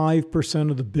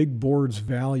 25% of the big board's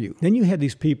value. Then you had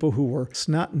these people who were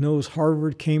snot-nosed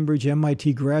Harvard, Cambridge,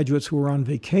 MIT graduates who were on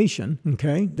vacation,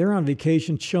 okay? They're on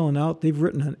vacation, chilling out. They've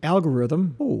written an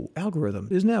algorithm. Oh, algorithm.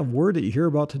 Isn't that a word that you hear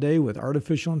about today with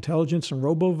artificial intelligence and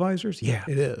robo-advisors? Yeah,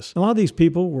 it is. A lot of these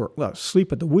people were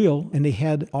asleep at the wheel, and they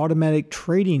had automatic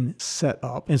trading set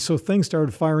up. And so things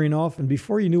started firing off. And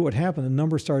before you knew what happened, the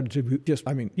numbers started to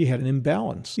you had an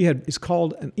imbalance. It's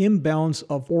called an imbalance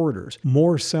of orders,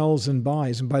 more sells than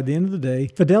buys. And by the end of the day,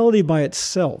 Fidelity by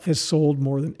itself has sold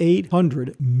more than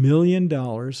 $800 million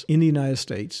in the United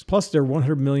States, plus their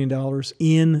 $100 million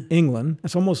in England.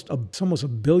 It's almost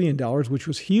 $1 billion, which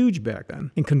was huge back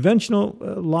then. And conventional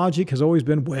logic has always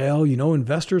been,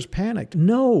 investors panicked.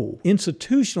 No, No.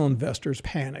 Institutional investors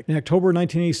panicked. In October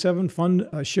 1987, fund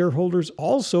shareholders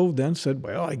also then said,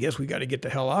 well, I guess we got to get the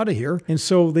hell out of here. And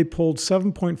so they pulled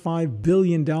 $7.5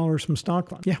 billion from stock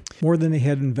funds. Yeah, more than they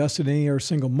had invested in any other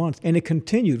single month. And it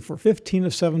continued for 15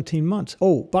 of 17 months.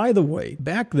 Oh, by the way,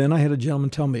 back then I had a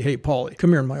gentleman tell me, hey, Paulie, come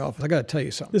here in my office. I got to tell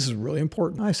you something. This is really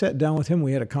important. I sat down with him.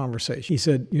 We had a conversation. He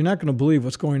said, you're not going to believe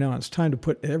what's going on. It's time to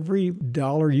put every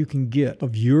dollar you can get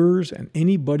of yours and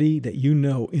anybody that you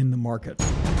know in the market.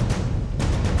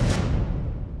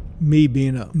 Me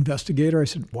being an investigator, I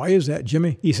said, why is that,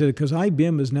 Jimmy? He said, because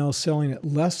IBM is now selling at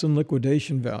less than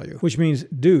liquidation value, which means,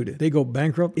 dude, they go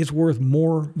bankrupt, it's worth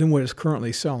more than what it's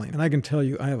currently selling. And I can tell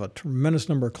you, I have a tremendous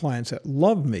number of clients that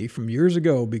love me from years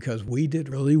ago because we did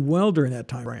really well during that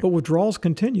time frame. But withdrawals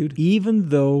continued, even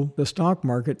though the stock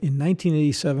market in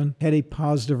 1987 had a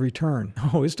positive return.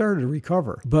 Oh, it started to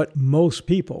recover, but most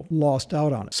people lost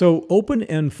out on it. So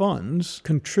open-end funds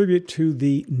contribute to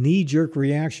the knee-jerk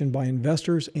reaction by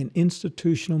investors and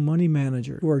institutional money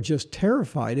managers who are just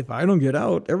terrified. If I don't get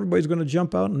out, everybody's going to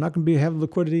jump out and not going to have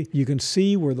liquidity. You can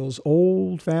see where those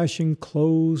old-fashioned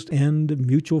closed-end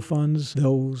mutual funds,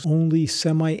 those only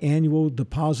semi-annual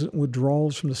deposit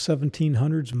withdrawals from the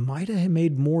 1700s might have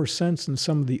made more sense than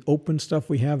some of the open stuff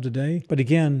we have today. But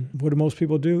again, what do most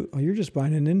people do? Oh, you're just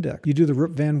buying an index. You do the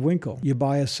Rip Van Winkle. You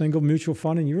buy a single mutual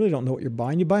fund and you really don't know what you're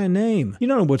buying. You buy a name. You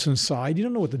don't know what's inside. You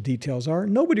don't know what the details are.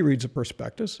 Nobody reads a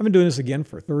prospectus. I've been doing this again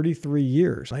for 33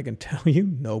 years. I can tell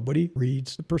you, nobody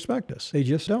reads the prospectus. They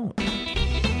just don't.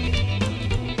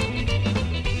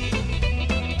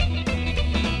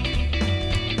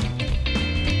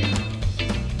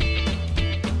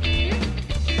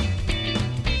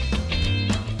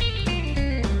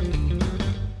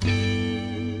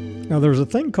 Now, there's a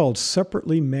thing called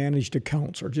separately managed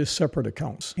accounts or just separate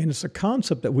accounts. And it's a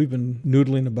concept that we've been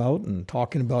noodling about and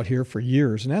talking about here for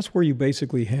years. And that's where you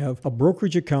basically have a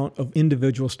brokerage account of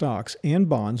individual stocks and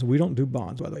bonds. We don't do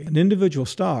bonds, by the way. And individual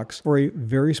stocks for a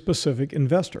very specific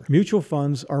investor. Mutual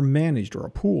funds are managed or a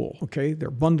pool, okay?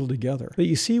 They're bundled together. But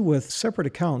you see, with separate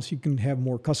accounts, you can have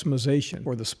more customization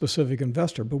for the specific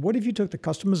investor. But what if you took the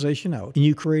customization out and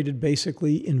you created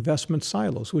basically investment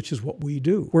silos, which is what we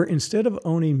do, where instead of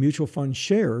owning mutual fund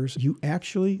shares, you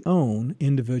actually own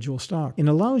individual stock. It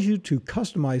allows you to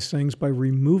customize things by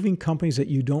removing companies that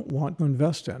you don't want to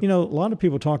invest in. You know, a lot of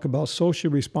people talk about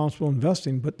socially responsible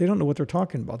investing, but they don't know what they're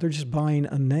talking about. They're just buying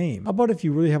a name. How about if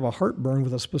you really have a heartburn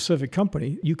with a specific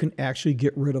company, you can actually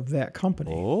get rid of that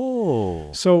company.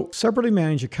 Oh. So separately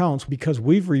managed accounts, because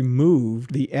we've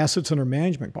removed the assets under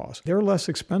management costs, they're less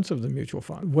expensive than mutual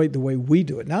fund, the way we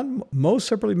do it. Not most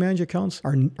separately managed accounts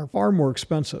are far more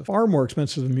expensive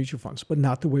than mutual funds, but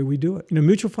not the way we do it. You know,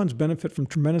 mutual funds benefit from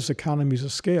tremendous economies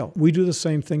of scale. We do the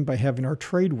same thing by having our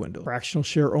trade window, fractional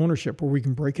share ownership, where we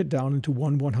can break it down into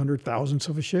 1/100,000th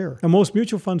of a share. And most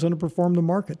mutual funds underperform the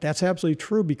market. That's absolutely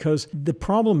true, because the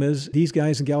problem is these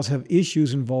guys and gals have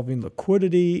issues involving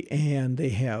liquidity, and they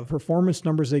have performance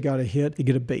numbers they got to hit. They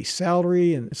get a base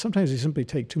salary, and sometimes they simply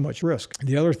take too much risk.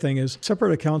 The other thing is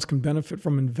separate accounts can benefit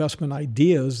from investment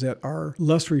ideas that are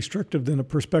less restrictive than a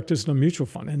prospectus in a mutual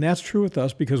fund. And that's true with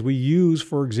us because we use,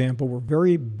 for example, we're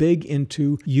very big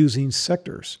into using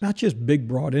sectors, not just big,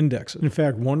 broad indexes. In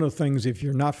fact, one of the things, if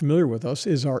you're not familiar with us,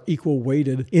 is our equal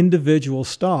weighted individual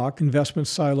stock investment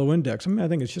silo index. I mean, I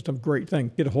think it's just a great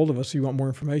thing. Get a hold of us if you want more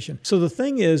information. So the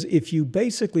thing is, if you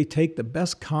basically take the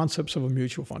best concepts of a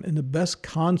mutual fund and the best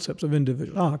concepts of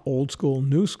individual stock, old school,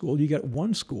 new school, you got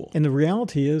one school. And the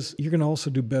reality is you're going to also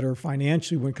do better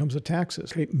financially when it comes to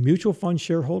taxes. Okay? Mutual fund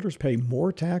shareholders pay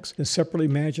more tax than separately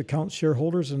managed account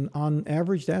shareholders, and on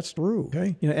average, that's true.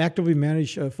 Okay, you know, actively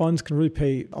managed funds can really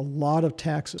pay a lot of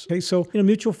taxes. Okay, so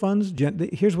mutual funds,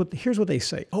 here's what they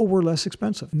say: oh, we're less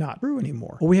expensive. Not true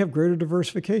anymore. Oh, we have greater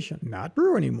diversification. Not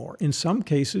true anymore. In some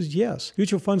cases, yes.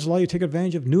 Mutual funds allow you to take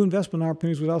advantage of new investment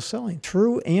opportunities without selling.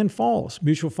 True and false.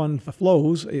 Mutual fund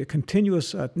flows, a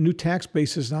continuous new tax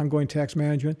basis, ongoing tax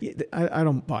management. I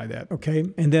don't buy that. Okay,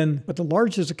 and then, but the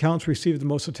largest accounts receive the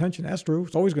most attention. That's true.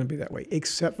 It's always going to be that way,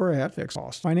 except for at Fixed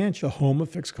Cost Financial, the home of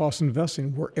fixed cost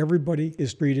investing, where everybody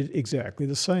is treated exactly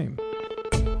the same.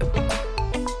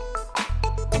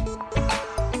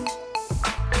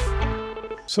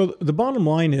 So the bottom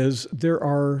line is there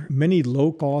are many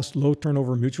low-cost,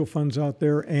 low-turnover mutual funds out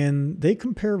there, and they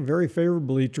compare very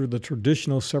favorably to the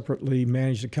traditional separately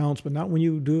managed accounts, but not when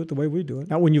you do it the way we do it.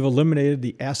 Not when you've eliminated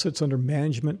the assets under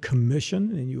management commission,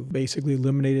 and you've basically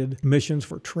eliminated commissions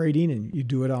for trading, and you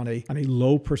do it on a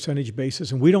low percentage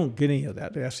basis, and we don't get any of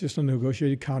that. That's just a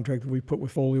negotiated contract that we put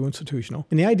with Folio Institutional.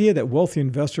 And the idea that wealthy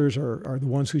investors are the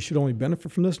ones who should only benefit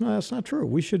from this, no, that's not true.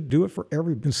 We should do it for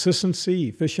every consistency,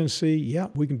 efficiency. Yeah,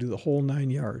 we can do the whole 9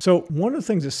 yards. So one of the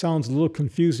things that sounds a little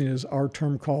confusing is our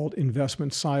term called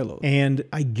investment silos. And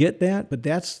I get that, but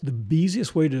that's the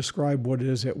easiest way to describe what it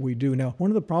is that we do. Now,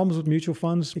 one of the problems with mutual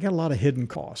funds, they got a lot of hidden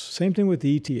costs. Same thing with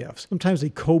the ETFs. Sometimes they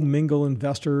commingle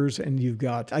investors, and you've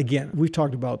got, again, we've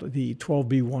talked about the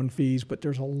 12B1 fees, but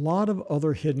there's a lot of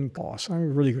other hidden costs. I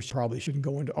really probably shouldn't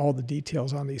go into all the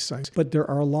details on these things, but there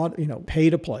are a lot, pay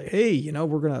to play. Hey,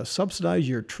 we're going to subsidize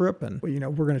your trip, and, we're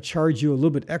going to charge you a little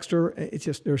bit extra. It's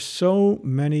just, there's so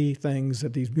many things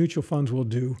that these mutual funds will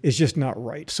do. It's just not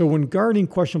right. So when guarding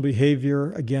questionable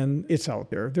behavior, again, it's out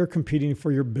there. They're competing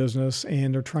for your business,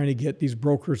 and they're trying to get these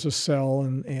brokers to sell.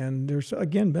 And there's,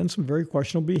 again, been some very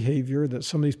questionable behavior that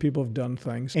some of these people have done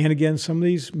things. And again, some of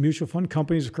these mutual fund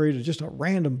companies have created just a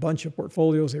random bunch of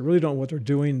portfolios. They really don't know what they're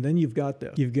doing. And then you've got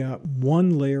this. You've got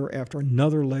one layer after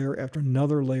another layer after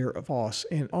another layer of costs.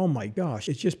 And oh my gosh,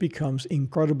 it just becomes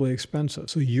incredibly expensive.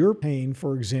 So you're paying,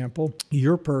 for example,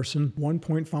 your person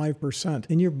 1.5%,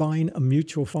 and you're buying a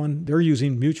mutual fund. They're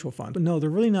using mutual funds. But no, they're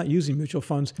really not using mutual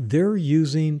funds. They're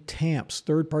using TAMPs,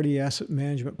 third-party asset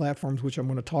management platforms, which I'm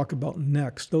going to talk about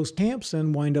next. Those TAMPs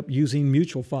then wind up using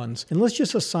mutual funds. And let's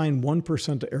just assign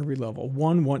 1% to every level.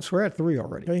 So we're at 3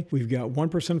 already. Okay? We've got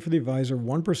 1% for the advisor,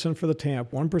 1% for the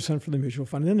TAMP, 1% for the mutual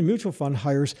fund. And then the mutual fund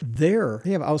hires they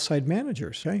have outside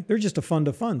managers. Okay? They're just a fund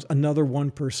of funds, another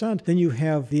 1%. Then you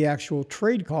have the actual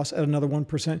trade costs at another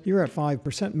 1%. You're at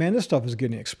 5%. Man, this stuff is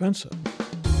getting expensive.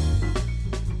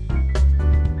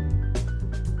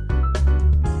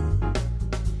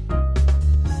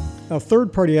 Now,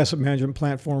 third-party asset management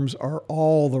platforms are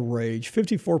all the rage.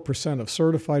 54% of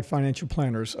certified financial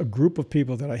planners, a group of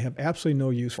people that I have absolutely no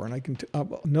use for. And I can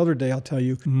another day I'll tell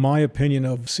you my opinion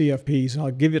of CFPs, and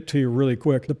I'll give it to you really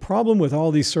quick. The problem with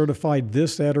all these certified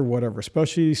this, that, or whatever,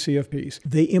 especially CFPs,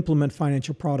 they implement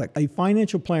financial product. A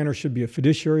financial planner should be a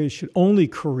fiduciary, should only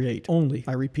create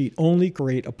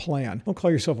a plan. Don't call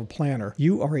yourself a planner.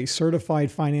 You are a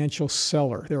certified financial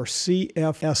seller. There are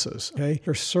CFSs, okay?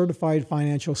 They're certified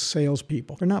financial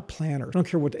salespeople. They're not planners. I don't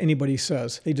care what anybody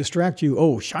says. They distract you.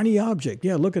 Oh, shiny object.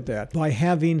 Yeah, look at that. By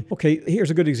having, okay, here's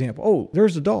a good example. Oh,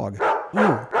 there's the dog.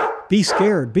 Oh, be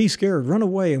scared, run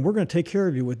away, and we're going to take care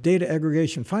of you with data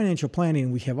aggregation, financial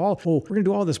planning. We're going to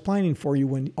do all this planning for you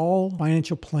when all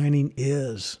financial planning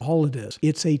is, all it is.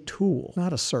 It's a tool,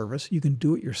 not a service. You can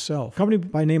do it yourself. A company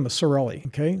by the name of Sorelli,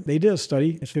 okay? They did a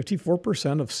study. It's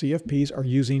 54% of CFPs are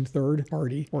using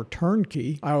third-party or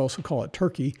turnkey, I also call it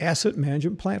turkey, asset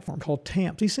management platform called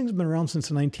TAMPs. These things have been around since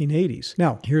the 1980s.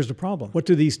 Now, here's the problem. What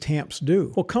do these TAMPs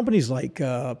do? Well, companies like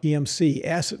PMC,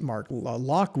 AssetMark,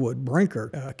 Lockwood,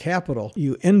 Brinker, Capital,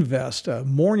 you Invest,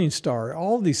 Morningstar,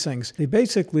 all of these things, they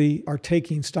basically are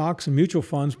taking stocks and mutual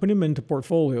funds, putting them into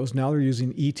portfolios. Now they're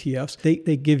using ETFs.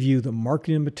 They give you the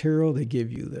marketing material. They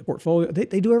give you the portfolio.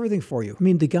 They do everything for you. I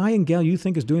mean, the guy and gal you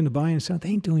think is doing the buying and selling, they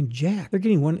ain't doing jack. They're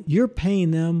getting you're paying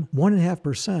them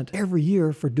 1.5% every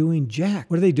year for doing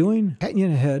jack. What are they doing? Patting you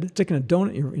in the head, sticking a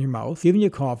donut in your mouth, giving you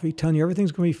coffee, telling you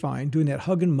everything's going to be fine, doing that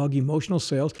hug and mug emotional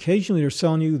sales. Occasionally they're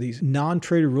selling you these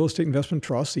non-traded real estate investment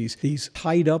trusts, these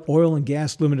tied up oil and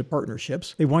gas limited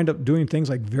partnerships. They wind up doing things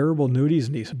like variable annuities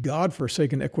and these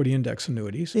godforsaken equity index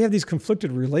annuities. They have these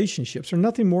conflicted relationships. They're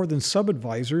nothing more than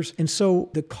sub-advisors. And so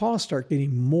the costs start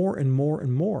getting more and more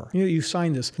and more. You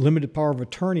sign this limited power of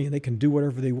attorney and they can do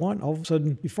whatever they want. All of a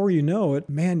sudden, before you know it,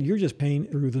 man, you're just paying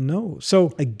through the nose.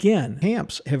 So again,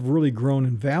 TAMPs have really grown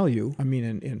in value. I mean,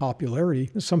 in popularity.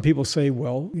 Some people say,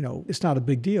 well, it's not a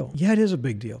big deal. Yeah, it is a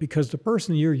big deal because the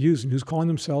person you're using who's calling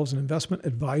themselves an investment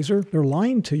advisor, they're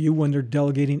lying to you when they're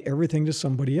delegating everything to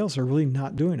somebody else. They're really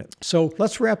not doing it. So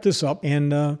let's wrap this up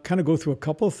and kind of go through a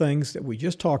couple of things that we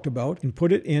just talked about and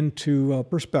put it into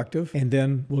perspective, and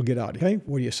then we'll get out. Okay?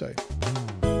 What do you say?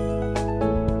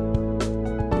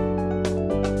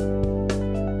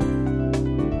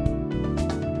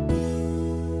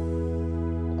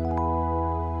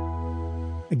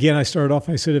 Again, I started off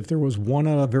and I said if there was 1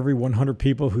 out of every 100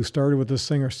 people who started with this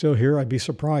thing are still here, I'd be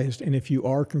surprised. And if you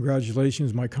are,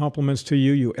 congratulations. My compliments to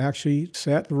you. You actually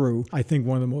sat through, I think,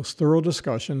 one of the most thorough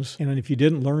discussions. And if you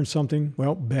didn't learn something,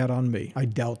 well, bad on me. I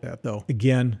doubt that, though.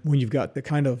 Again, when you've got the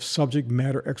kind of subject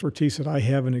matter expertise that I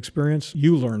have and experience,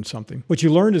 you learned something. What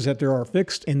you learned is that there are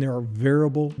fixed and there are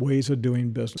variable ways of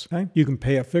doing business. Okay? You can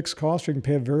pay a fixed cost or you can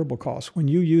pay a variable cost. When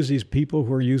you use these people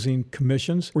who are using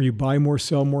commissions, where you buy more,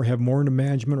 sell more, have more into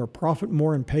management, or profit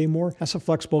more and pay more, that's a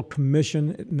flexible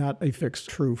commission, not a fixed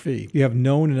true fee. You have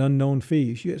known and unknown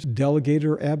fees. It's delegated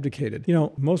or abdicated.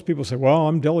 Most people say, well,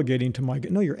 I'm delegating to my...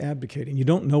 No, you're abdicating. You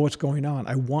don't know what's going on.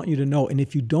 I want you to know. And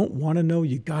if you don't want to know,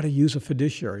 you got to use a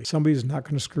fiduciary. Somebody's not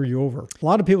going to screw you over. A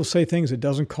lot of people say things, it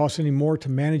doesn't cost any more to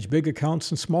manage big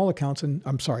accounts and small accounts. And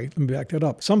I'm sorry, let me back that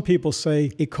up. Some people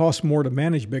say it costs more to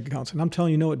manage big accounts. And I'm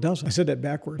telling you, no, it doesn't. I said that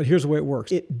backward. But here's the way it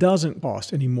works. It doesn't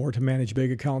cost any more to manage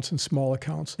big accounts and small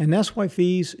accounts. And that's why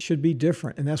fees should be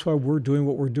different. And that's why we're doing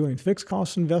what we're doing. Fixed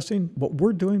cost investing, what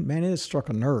we're doing, man, it struck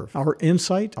a nerve. Our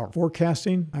insight, our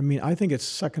forecasting, I think it's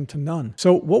second to none.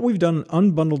 So what we've done,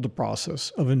 unbundled the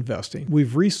process of investing.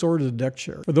 We've resorted the deck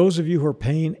chair. For those of you who are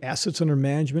paying assets under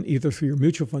management, either through your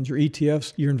mutual funds, your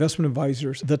ETFs, your investment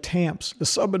advisors, the TAMPs, the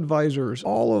sub-advisors,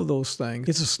 all of those things,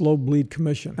 it's a slow bleed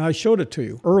commission. Now, I showed it to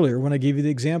you earlier when I gave you the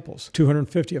examples.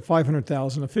 $250, a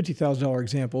 $500,000, a $50,000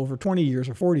 example over 20 years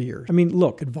or 40 years.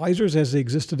 Look, advisors as they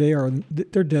exist today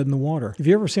they're dead in the water. If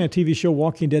you ever seen a TV show,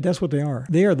 Walking Dead, that's what they are.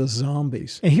 They are the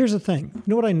zombies. And here's the thing. You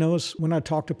know what I notice when I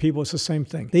talk to people? It's the same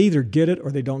thing. They either get it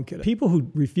or they don't get it. People who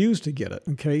refuse to get it,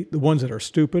 okay, the ones that are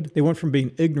stupid, they went from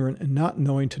being ignorant and not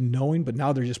knowing to knowing, but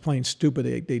now they're just plain stupid.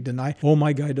 They deny, oh,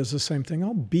 my guy does the same thing.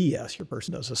 Oh, BS, your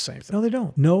person does the same thing. No, they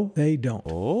don't. No, they don't.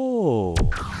 Oh.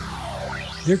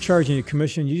 They're charging you a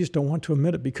commission. You just don't want to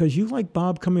admit it because you like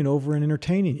Bob coming over and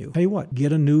entertaining you. Tell you what,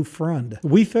 get a new friend.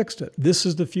 We fixed it. This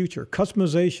is the future.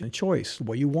 Customization, choice, the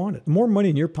way you want it. The more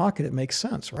money in your pocket, it makes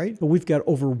sense, right? But we've got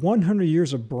over 100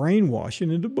 years of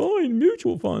brainwashing into buying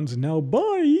mutual funds and now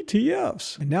buy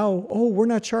ETFs. And now, oh, we're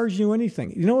not charging you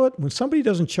anything. You know what? When somebody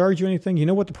doesn't charge you anything, you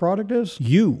know what the product is?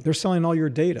 You. They're selling all your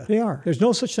data. They are. There's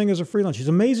no such thing as a free lunch. It's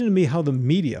amazing to me how the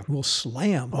media will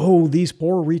slam, oh, these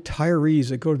poor retirees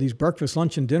that go to these breakfast,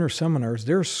 lunch, and dinner seminars,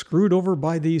 they're screwed over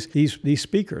by these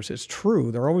speakers. It's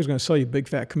true. They're always going to sell you big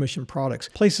fat commission products.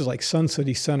 Places like Sun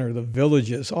City Center, the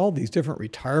Villages, all these different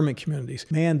retirement communities.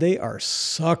 Man, they are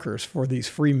suckers for these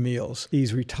free meals.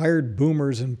 These retired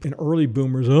boomers and early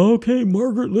boomers. Okay,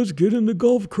 Margaret, let's get in the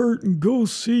golf cart and go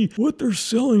see what they're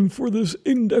selling for this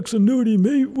index annuity.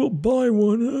 Maybe we'll buy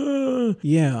one.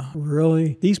 Yeah,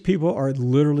 really? These people are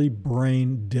literally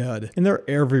brain dead. And they're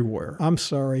everywhere. I'm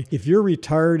sorry. If you're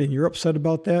retired and you're upset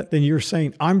about that, then you're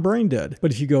saying, I'm brain dead. But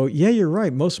if you go, yeah, you're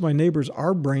right, most of my neighbors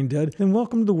are brain dead, then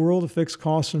welcome to the world of fixed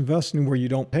cost investing where you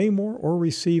don't pay more or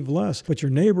receive less. But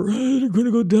your neighbor, they're going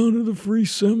to go down to the free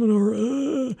seminar,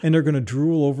 and they're going to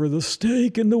drool over the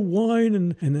steak and the wine,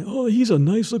 and oh, he's a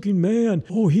nice looking man.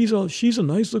 Oh, she's a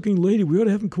nice looking lady. We ought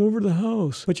to have him come over to the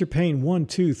house. But you're paying 1%,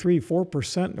 2%, 3%,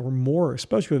 4% or more,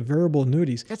 especially with variable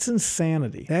annuities. That's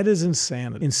insanity. That is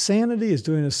insanity. Insanity is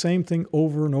doing the same thing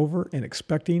over and over and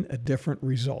expecting a different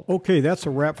result. Okay, that's a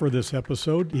wrap for this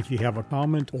episode. If you have a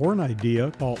comment or an idea,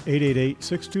 call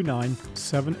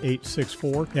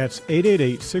 888-629-7864. That's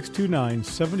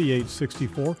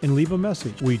 888-629-7864 and leave a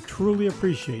message. We truly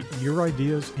appreciate your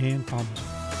ideas and comments.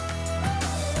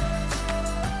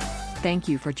 Thank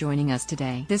you for joining us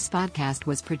today. This podcast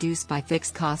was produced by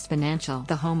Fixed Cost Financial,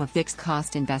 the home of fixed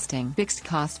cost investing. Fixed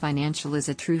Cost Financial is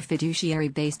a true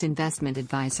fiduciary-based investment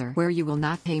advisor where you will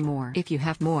not pay more if you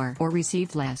have more or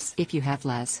receive less if you have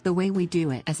less. The way we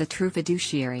do it as a true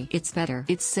fiduciary, it's better,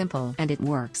 it's simple, and it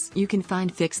works. You can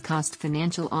find Fixed Cost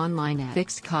Financial online at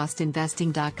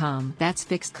fixedcostinvesting.com. That's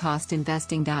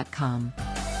fixedcostinvesting.com.